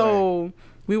 Yeah, so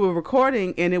we were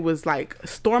recording, and it was like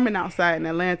storming outside in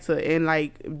Atlanta, and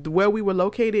like where we were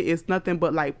located is nothing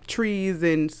but like trees,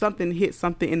 and something hit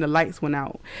something and the lights went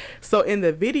out. So in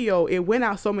the video, it went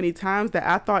out so many times that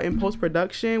I thought in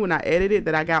post-production when I edited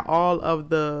that I got all of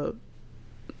the,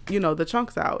 you know, the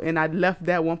chunks out, and I left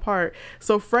that one part.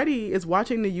 So Freddie is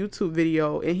watching the YouTube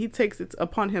video, and he takes it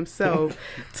upon himself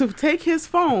to take his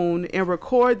phone and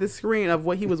record the screen of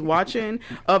what he was watching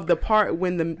of the part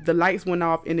when the lights went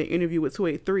off in the interview with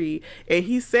 283, and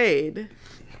he said,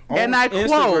 and I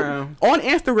quote, on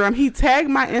Instagram, he tagged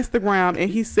my Instagram, and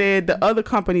he said the other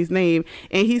company's name,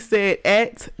 and he said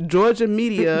at Georgia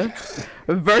Media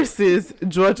versus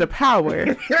Georgia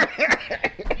Power.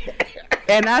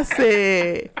 And I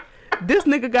said, this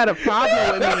nigga got a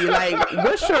problem with me. Like,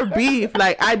 what's your beef?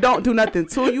 Like, I don't do nothing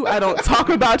to you. I don't talk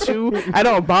about you. I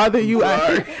don't bother you.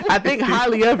 I think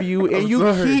highly of you, and you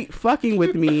keep fucking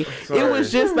with me. It was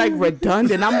just like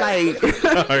redundant. I'm like,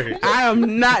 I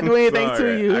am not doing anything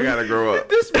to you. I gotta grow up.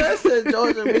 This man said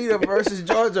Georgia Media versus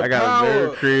Georgia I got Power. a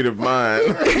very creative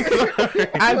mind.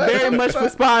 I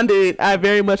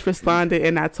very much responded,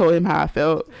 and I told him how I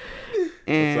felt.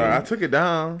 And sorry, I took it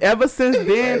down. Ever since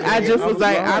then, I just was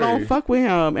like, sorry. I don't fuck with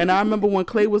him. And I remember when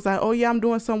Clay was like, "Oh yeah, I'm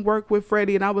doing some work with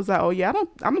Freddie," and I was like, "Oh yeah,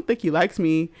 I don't think he likes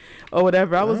me, or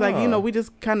whatever." I was like, you know, we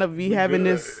just kind of be having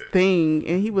this thing,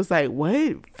 and he was like,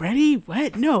 "What, Freddie?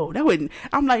 What? No, that wouldn't."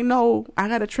 I'm like, "No, I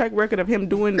got a track record of him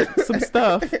doing some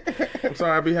stuff." I'm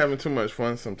sorry, I be having too much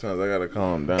fun sometimes. I gotta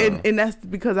calm down. And that's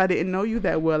because I didn't know you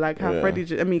that well, like how Freddie.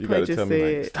 Clay just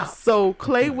said. Like, so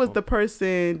Clay was the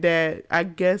person that I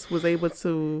guess was able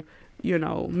to, you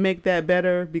know, make that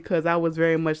better, because I was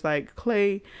very much like,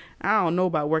 Clay, I don't know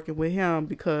about working with him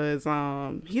because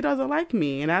he doesn't like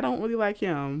me and I don't really like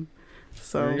him.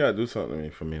 So you gotta do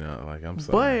something for me now. Like, I'm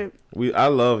sorry. But I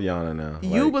love Yana now.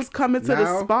 You like, was coming to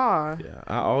the spa. Yeah,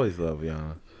 I always love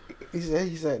Yana. He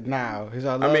said now.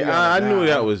 I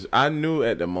knew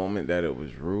at the moment that it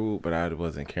was rude, but I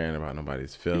wasn't caring about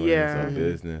nobody's feelings or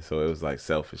business, so it was like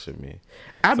selfish of me.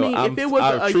 I mean, if it was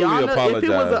a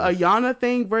Ayana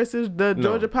thing versus the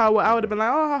Georgia Power, I would have been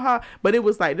like, oh, ha, ha. But it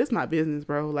was like, this is my business,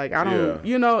 bro. Like, I don't,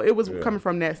 you know, it was coming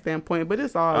from that standpoint, but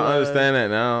it's all. I understand that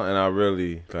now, and I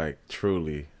really, like,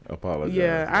 truly apologize.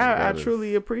 Yeah, I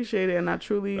truly appreciate it, and I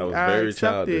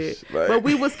accept it. Like, but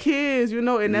we was kids, you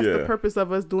know, and that's the purpose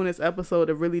of us doing this episode,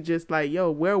 of really just like,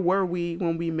 yo, where were we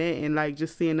when we met, and like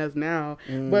just seeing us now.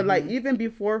 But like even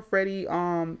before Freddie,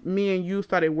 me and you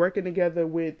started working together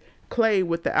with Clay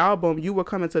with the album, you were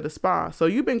coming to the spa. So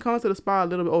you've been coming to the spa a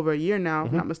little bit over a year now,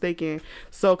 if I'm not mistaken.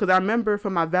 So because I remember for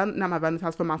my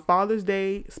Father's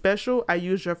Day special, I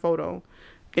used your photo.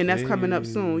 And that's coming up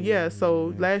soon. Yeah.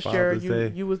 So last year Father's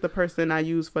Day. you was the person I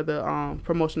used for the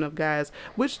promotion of guys,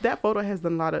 which that photo has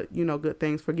done a lot of, good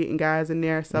things for getting guys in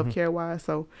there self-care wise.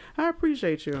 So I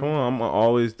appreciate you. Come on, I'm gonna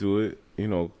always do it.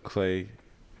 Clay,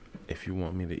 if you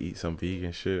want me to eat some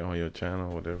vegan shit on your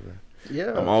channel or whatever.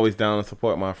 Yeah. I'm always down to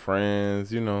support my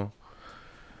friends,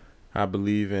 I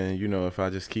believe in, if I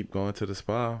just keep going to the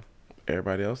spa,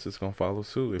 everybody else is gonna follow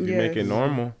suit. If you make it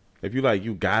normal. If you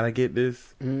you gotta get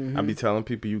this, I be telling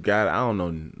people you got it. I don't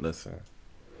know. Listen,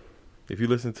 if you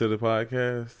listen to the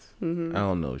podcast, I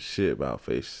don't know shit about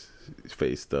face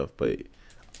stuff, but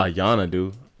Ayana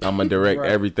do. I'm gonna direct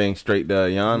everything straight to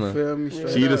Ayana. You feel me? Straight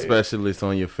She the up. specialist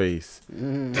on your face. I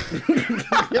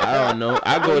don't know.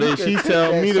 I go there. She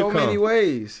tell me to so many come.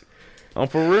 ways. I'm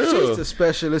for real. She's the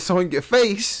specialist on your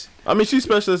face. I mean, she's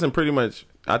specialist in pretty much.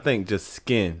 I think just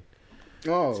skin.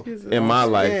 Oh, In my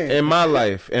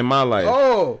life.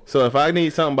 Oh, So if I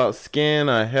need something about skin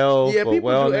or health Yeah, or people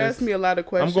wellness, do ask me a lot of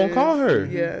questions. gonna call her.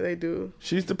 Yeah, they do.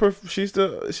 she's the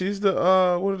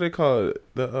what do they call it?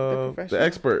 The professional.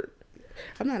 expert.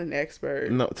 I'm not an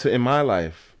expert. No, in my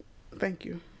life. Thank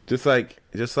you. Just like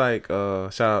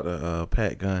shout out to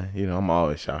Pat Gunn. I'm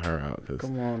always shout her out because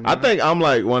come on. I think I'm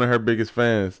like one of her biggest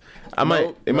fans.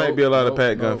 Might be a lot of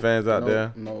Pat Gunn fans out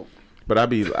there. No. But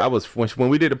I was when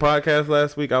we did the podcast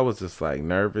last week, I was just like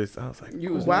nervous. I was like,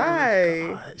 Why?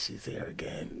 God, she's here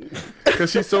again.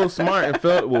 Because she's so smart and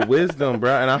filled with wisdom,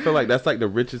 bro. And I feel like that's like the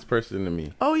richest person to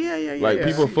me. Oh yeah. Like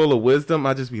people full of wisdom,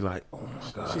 I just be like, oh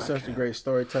my God. She's such a great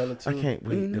storyteller too. I can't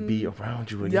wait to be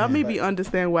around you again. Y'all maybe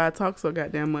understand why I talk so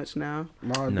goddamn much now.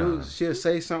 Dude, she'll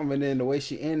say something and then the way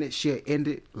she end it, she'll end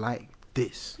it like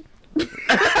this. And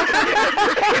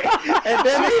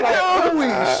then it's like, holy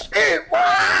shit,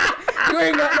 boy! You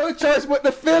ain't got no choice but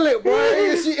to feel it, boy.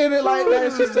 And she end it like that.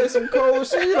 And she say some cold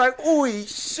shit. You like, ooh,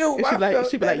 shoot! And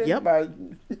she be like, yep.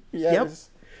 Yes.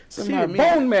 It's She in my and me.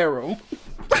 bone marrow.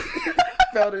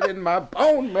 Felt it in my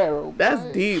bone marrow. That's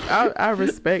boy. deep. I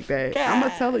respect that. I'm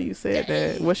gonna tell her you said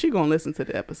that. Well, she gonna listen to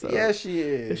the episode. Yeah, she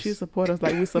is. If she support us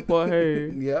like we support her.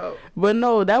 Yep. But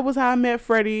no, that was how I met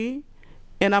Freddie.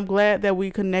 And I'm glad that we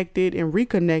connected and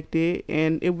reconnected.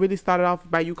 And it really started off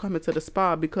by you coming to the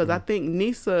spa because I think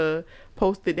Nisa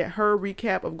posted that her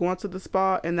recap of going to the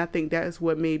spa. And I think that's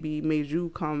what made you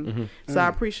come. So I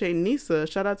appreciate Nisa.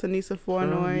 Shout out to Nisa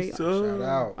Flournoy. Shout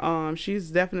out.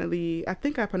 She's definitely, I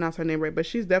think I pronounced her name right, but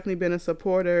she's definitely been a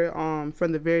supporter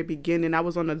from the very beginning. I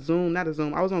was on I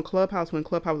was on Clubhouse when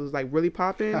Clubhouse was like really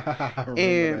popping. I remember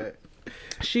And that.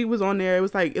 she was on there.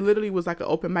 It literally was like an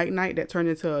open mic night that turned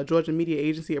into a Georgia Media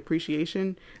Agency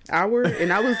Appreciation Hour.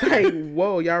 And I was like,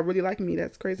 whoa, y'all really like me.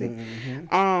 That's crazy.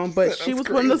 But she was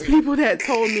one of those people that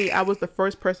told me I was the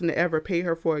first person to ever pay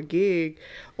her for a gig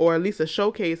or at least a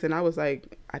showcase. And I was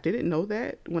like, I didn't know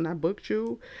that when I booked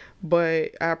you.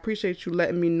 But I appreciate you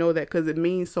letting me know that because it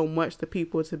means so much to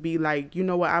people to be like, you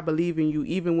know what, I believe in you.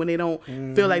 Even when they don't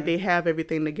feel like they have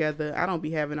everything together. I don't be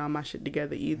having all my shit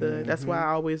together either. That's why I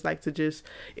always like to just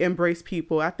embrace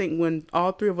people. I think when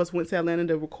all three of us went to Atlanta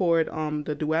to record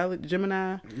the Duality,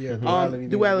 Gemini. Yeah,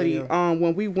 Duality.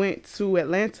 When we went to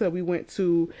Atlanta, we went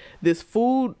to this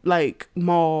food like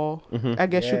mall, I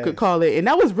guess you could call it. And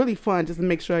that was really fun just to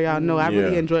make sure y'all know. I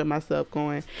really enjoyed myself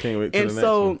going. Can't wait till And the next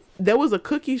so one. there was a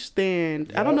cookie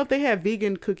stand. I don't know if they have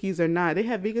vegan cookies or not. They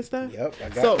have vegan stuff? Yep, I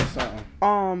got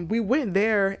something. We went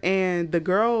there and the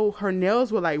girl, her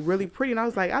nails were like really pretty. And I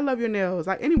was like, I love your nails.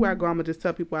 Like anywhere I go, I'm gonna just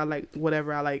tell people I like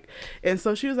whatever I like. And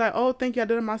so she was like, oh, thank you. I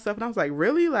did it myself. And I was like,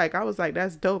 really? Like, I was like,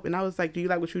 that's dope. And I was like, do you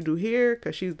like what you do here?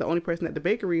 Cause she's the only person at the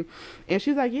bakery. And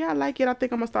she's like, yeah, I like it. I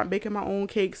think I'm gonna start baking my own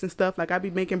cakes and stuff. Like I be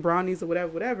making brownies or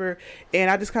whatever. And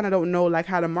I just kind of don't know like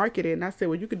how to market it. And I said,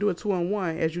 well, you could do a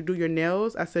 2-in-1 as you do your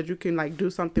nails. I said, you can like do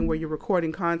something where you're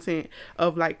recording content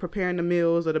of like preparing the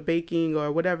meals or the baking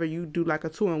or whatever. You do like a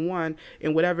 2-in-1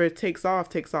 and whatever takes off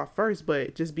first,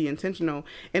 but just be intentional.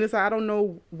 And it's like, I don't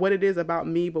know what it is about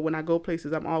me, but when I go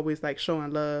places, I'm always like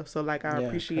showing love. So like I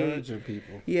appreciate encouraging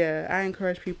people. Yeah, I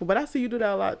encourage people, but I see you do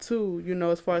that a lot too, you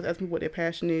know, as far as asking what their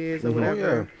passion is or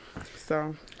whatever.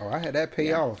 So I had that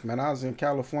pay off, man. I was in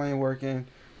California working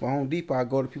for Home Depot. I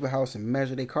go to people's house and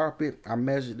measure their carpet. I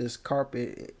measured this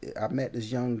carpet. I met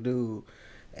this young dude,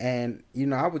 and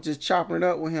I was just chopping it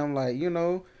up with him, like, he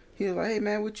was like, hey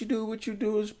man, what you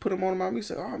do is put him on my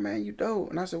music. He said, oh man, you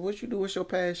dope. And I said, what you do? What's your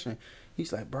passion?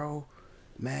 He's like, bro,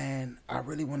 man, I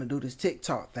really want to do this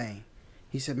TikTok thing.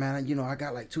 He said, man, I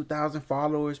got like 2,000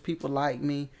 followers. People like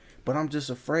me, but I'm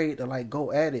just afraid to like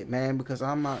go at it, man, because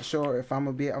I'm not sure if I'm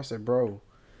gonna be. I said, bro,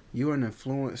 you're an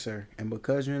influencer, and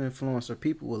because you're an influencer,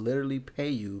 people will literally pay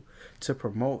you to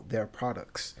promote their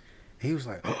products. And he was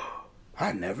like, oh,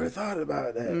 I never thought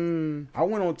about that. I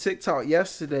went on TikTok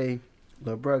yesterday.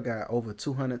 Lil' bro got over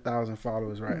 200,000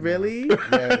 followers right now. Really?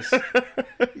 Yes.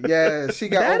 Yes, he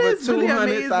got That over is really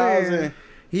 200,000. amazing.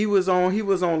 He was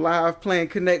on live playing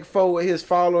Connect 4 with his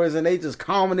followers, and they just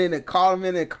commenting and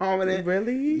commenting and commenting.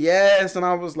 Really? Yes, and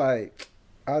I was like,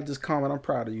 I just comment. I'm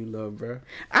proud of you, love, bro.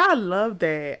 I love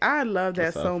that. I love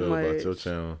that That's how so I feel much. about your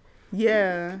channel.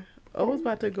 Yeah. Oh, it's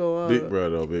about to go up. Big bro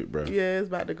though, big bro. Yeah, it's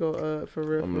about to go up for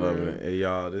real. I'm for loving real. it. Hey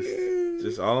y'all, this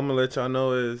just all I'm gonna let y'all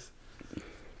know is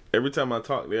every time I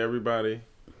talk to everybody,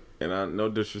 and I no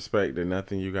disrespect to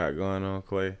nothing you got going on,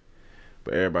 Clay,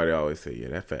 but everybody always say, yeah,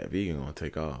 that fat vegan gonna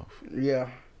take off. Yeah.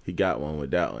 He got one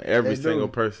with that one. Every They single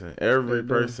do. person. Every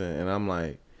person. And I'm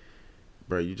like,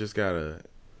 bro, you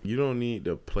don't need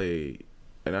to play.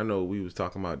 And I know we was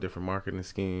talking about different marketing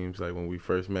schemes, like when we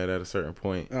first met at a certain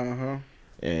point. Uh-huh.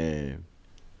 And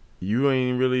you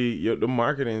ain't really, the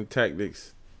marketing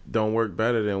tactics don't work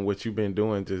better than what you've been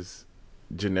doing just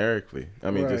generically.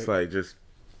 I mean, just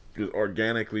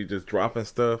organically just dropping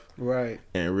stuff. Right.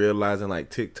 And realizing like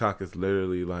TikTok is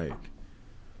literally like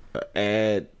an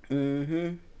ad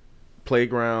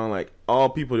playground. Like all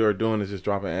people are doing is just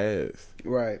dropping ads.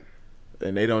 Right.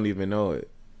 And they don't even know it.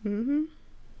 Mm-hmm.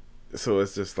 So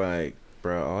it's just like,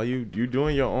 bro, all you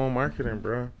doing your own marketing,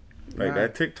 bro. Like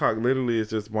that TikTok literally is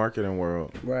just marketing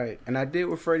world. Right. And I did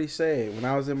what Freddie said. When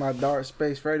I was in my dark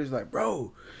space, Freddie was like,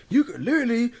 bro, you could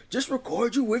literally just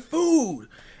record you with food.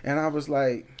 And I was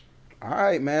like, all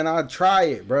right, man, I'll try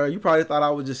it, bro. You probably thought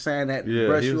I was just saying that to Yeah,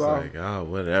 brush he was you off. like, oh,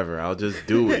 whatever, I'll just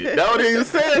do it. That what he was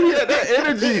saying. He had that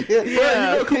energy.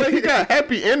 Yeah. Bro, you know, he got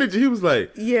happy energy. He was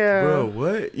like, Yeah. bro,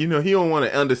 what? You know, he don't want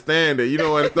to understand it. You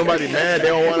know, when somebody mad, they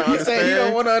don't want to He understand. said he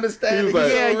don't want to understand He was it.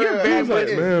 like, Yeah, you're I very was like,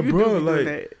 much- man, you bro, do be doing like,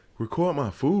 that. record my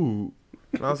food.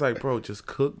 And I was like, bro, just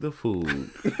cook the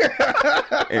food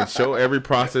and show every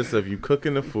process of you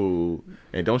cooking the food,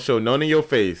 and don't show none of your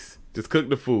face. Just cook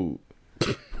the food.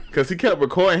 Because he kept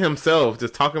recording himself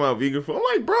just talking about vegan food. I'm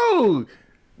like, bro,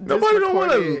 nobody don't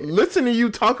want record to it. listen to you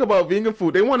talk about vegan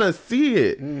food. They want to see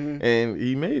it. And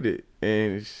he made it.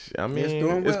 And I mean,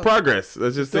 doing it's well. progress.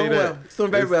 Let's just say Doing that. well. It's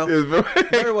doing very well. It's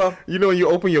Very well. You know, when you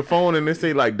open your phone and they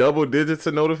say like double digits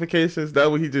of notifications, that's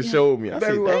what he just showed me. I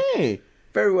Very said, well. dang,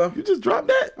 Very well. you just dropped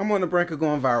that? I'm on the brink of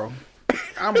going viral.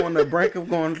 I'm on the brink of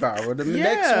going viral. The Yeah.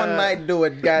 next one might do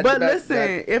it. But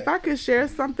listen, if I could share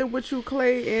something with you,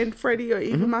 Clay and Freddie, or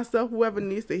even myself, whoever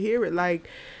needs to hear it, like,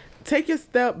 take a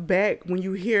step back when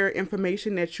you hear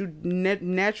information that you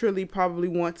naturally probably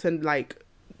want to, like,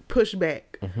 push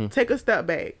back. Take a step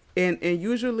back. And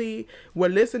usually we're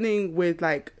listening with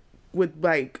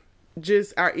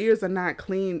just our ears are not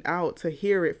cleaned out to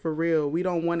hear it for real. We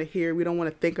don't want to hear. We don't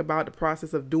want to think about the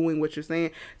process of doing what you're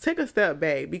saying. Take a step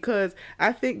back, because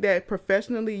I think that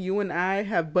professionally, you and I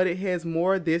have butted heads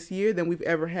more this year than we've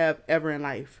ever in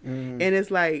life. And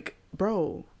it's like,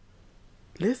 bro,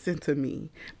 listen to me.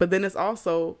 But then it's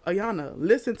also, Ayana,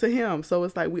 listen to him. So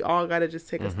it's like we all got to just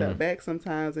take a step back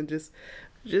sometimes and just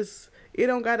it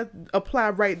don't got to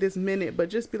apply right this minute, but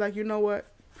just be like, you know what?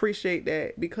 Appreciate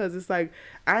that, because it's like,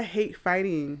 I hate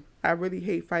fighting. I really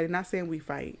hate fighting. Not saying we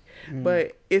fight,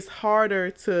 but it's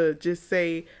harder to just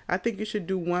say, I think you should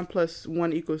do 1 +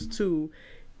 1 = 2.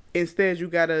 Instead, you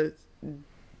gotta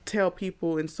tell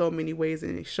people in so many ways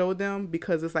and show them,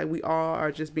 because it's like we all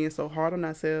are just being so hard on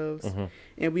ourselves,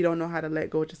 and we don't know how to let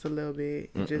go just a little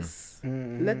bit and just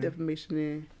let the information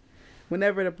in.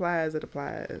 Whenever it applies,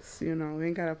 you know. It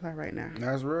ain't gotta apply right now.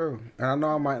 That's real. And I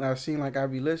know I might not seem like I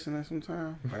be listening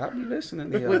sometimes, but I be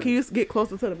listening to y'all. Well, can you get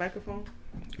closer to the microphone?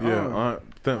 Yeah,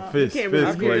 you fist, can't really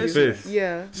fist, hear like this. fist.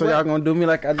 Yeah. So y'all gonna do me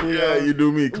like I do Yeah, y'all? you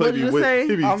do me. Clay did you be say?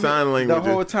 he be I'm- sign language. The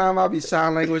whole time I be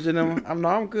sign languaging them.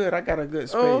 I'm good. I got a good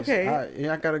space. Oh, okay.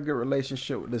 I got a good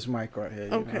relationship with this mic right here. You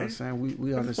know what I'm saying?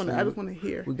 We understand. I just want to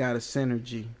hear. We got a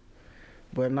synergy.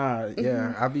 But nah,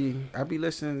 yeah, I be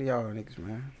listening to y'all niggas,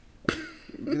 man.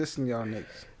 Listen to y'all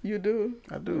niggas. You do.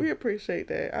 I do. We appreciate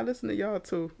that. I listen to y'all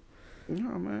too. You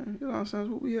know, man. You know what I'm saying?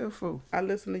 That's what we here for. I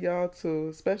listen to y'all too,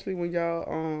 especially when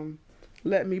y'all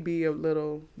let me be a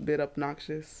little bit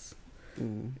obnoxious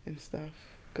and stuff,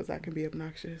 because I can be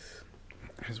obnoxious.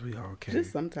 As we all can.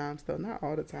 Just sometimes though, not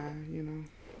all the time, you know.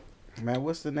 Man,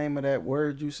 what's the name of that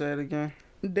word you said again?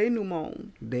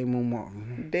 Denouement.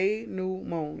 Denouement.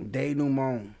 Denouement.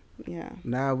 Denouement. Yeah.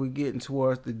 Now we're getting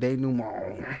towards the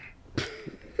denouement.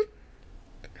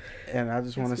 And I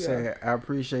just want to Yes, we say I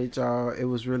appreciate y'all.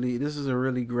 This is a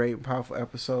really great and powerful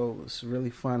episode. It's really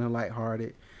fun and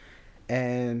lighthearted.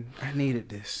 And I needed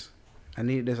this.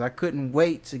 I couldn't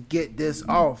wait to get this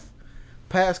off.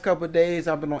 Past couple of days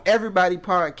I've been on everybody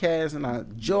podcast and I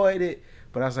enjoyed it.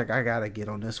 But I was like, I gotta get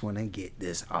on this one and get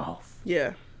this off.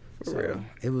 Yeah, for So, real.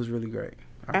 it was really great.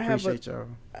 I appreciate y'all.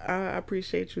 I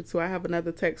appreciate you too. I have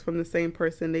another text from the same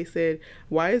person. They said,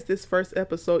 "Why is this first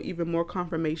episode even more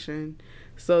confirmation?"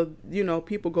 So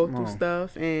people go through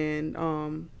stuff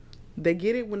and they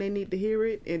get it when they need to hear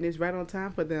it, and it's right on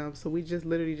time for them. So we just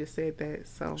literally just said that.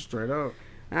 So Straight up.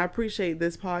 I appreciate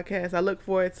this podcast. I look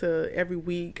forward to every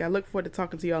week. I look forward to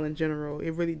talking to y'all in general. It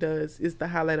really does. It's the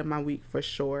highlight of my week for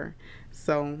sure.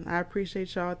 So I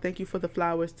appreciate y'all. Thank you for the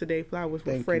flowers today. Flowers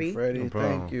with Freddie. You, Freddie. No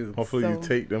problem. Thank you. Hopefully So- you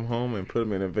take them home and put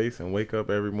them in a vase and wake up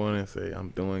every morning and say,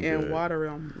 I'm doing good. And water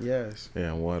them. Yes.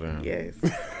 Yeah, and water 'em. Yes.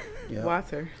 Yep.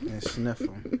 Water. And sniff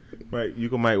them. Right, you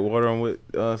might water them with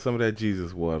some of that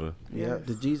Jesus water. Yeah. Yes.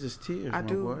 The Jesus tears, I my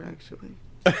do, boy. actually.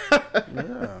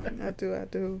 Yeah. I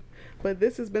do. But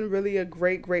this has been really a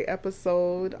great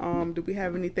episode. Do we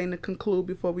have anything to conclude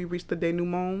before we reach the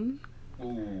denouement?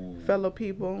 Ooh, Fellow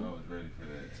people, I was ready for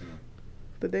that too.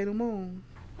 the denouement.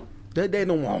 That they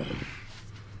don't want.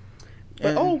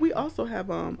 But we also have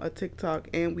a TikTok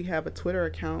and we have a Twitter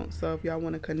account. So if y'all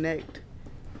want to connect,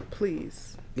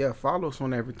 please. Yeah, follow us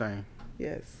on everything.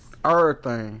 Yes.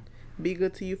 Everything. Be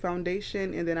Good to You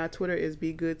Foundation, and then our Twitter is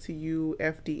Be Good to You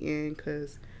FDN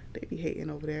because they be hating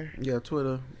over there. Yeah,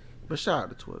 Twitter. But shout out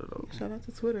to Twitter though. Shout out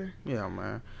to Twitter. Yeah,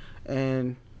 man.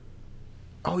 And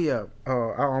oh yeah, I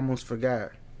almost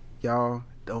forgot. Y'all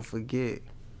don't forget.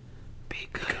 Be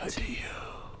good to you.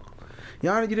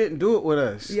 Y'all, you didn't do it with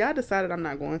us. Yeah, I decided I'm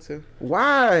not going to.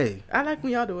 Why? I like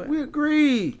when y'all do it. We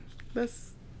agreed.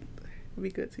 Let's be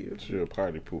good to you. You're a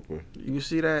party pooper. You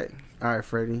see that? All right,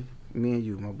 Freddie. Me and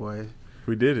you, my boy.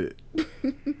 We did it.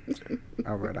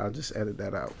 All right, I'll just edit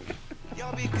that out.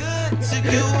 Y'all be good to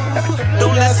you.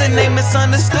 Don't listen, they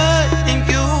misunderstood in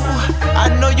you.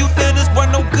 I know you feel this boy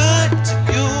no good to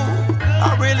you.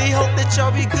 I really hope that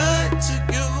y'all be good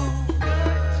to you.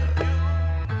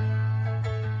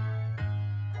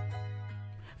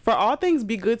 For all things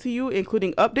Be Good to You,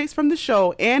 including updates from the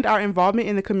show and our involvement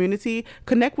in the community,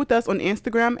 connect with us on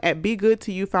Instagram at Be Good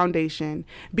to You Foundation.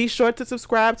 Be sure to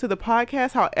subscribe to the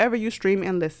podcast however you stream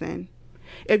and listen.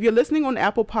 If you're listening on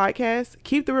Apple Podcasts,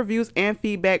 keep the reviews and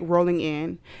feedback rolling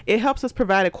in. It helps us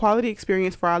provide a quality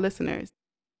experience for our listeners.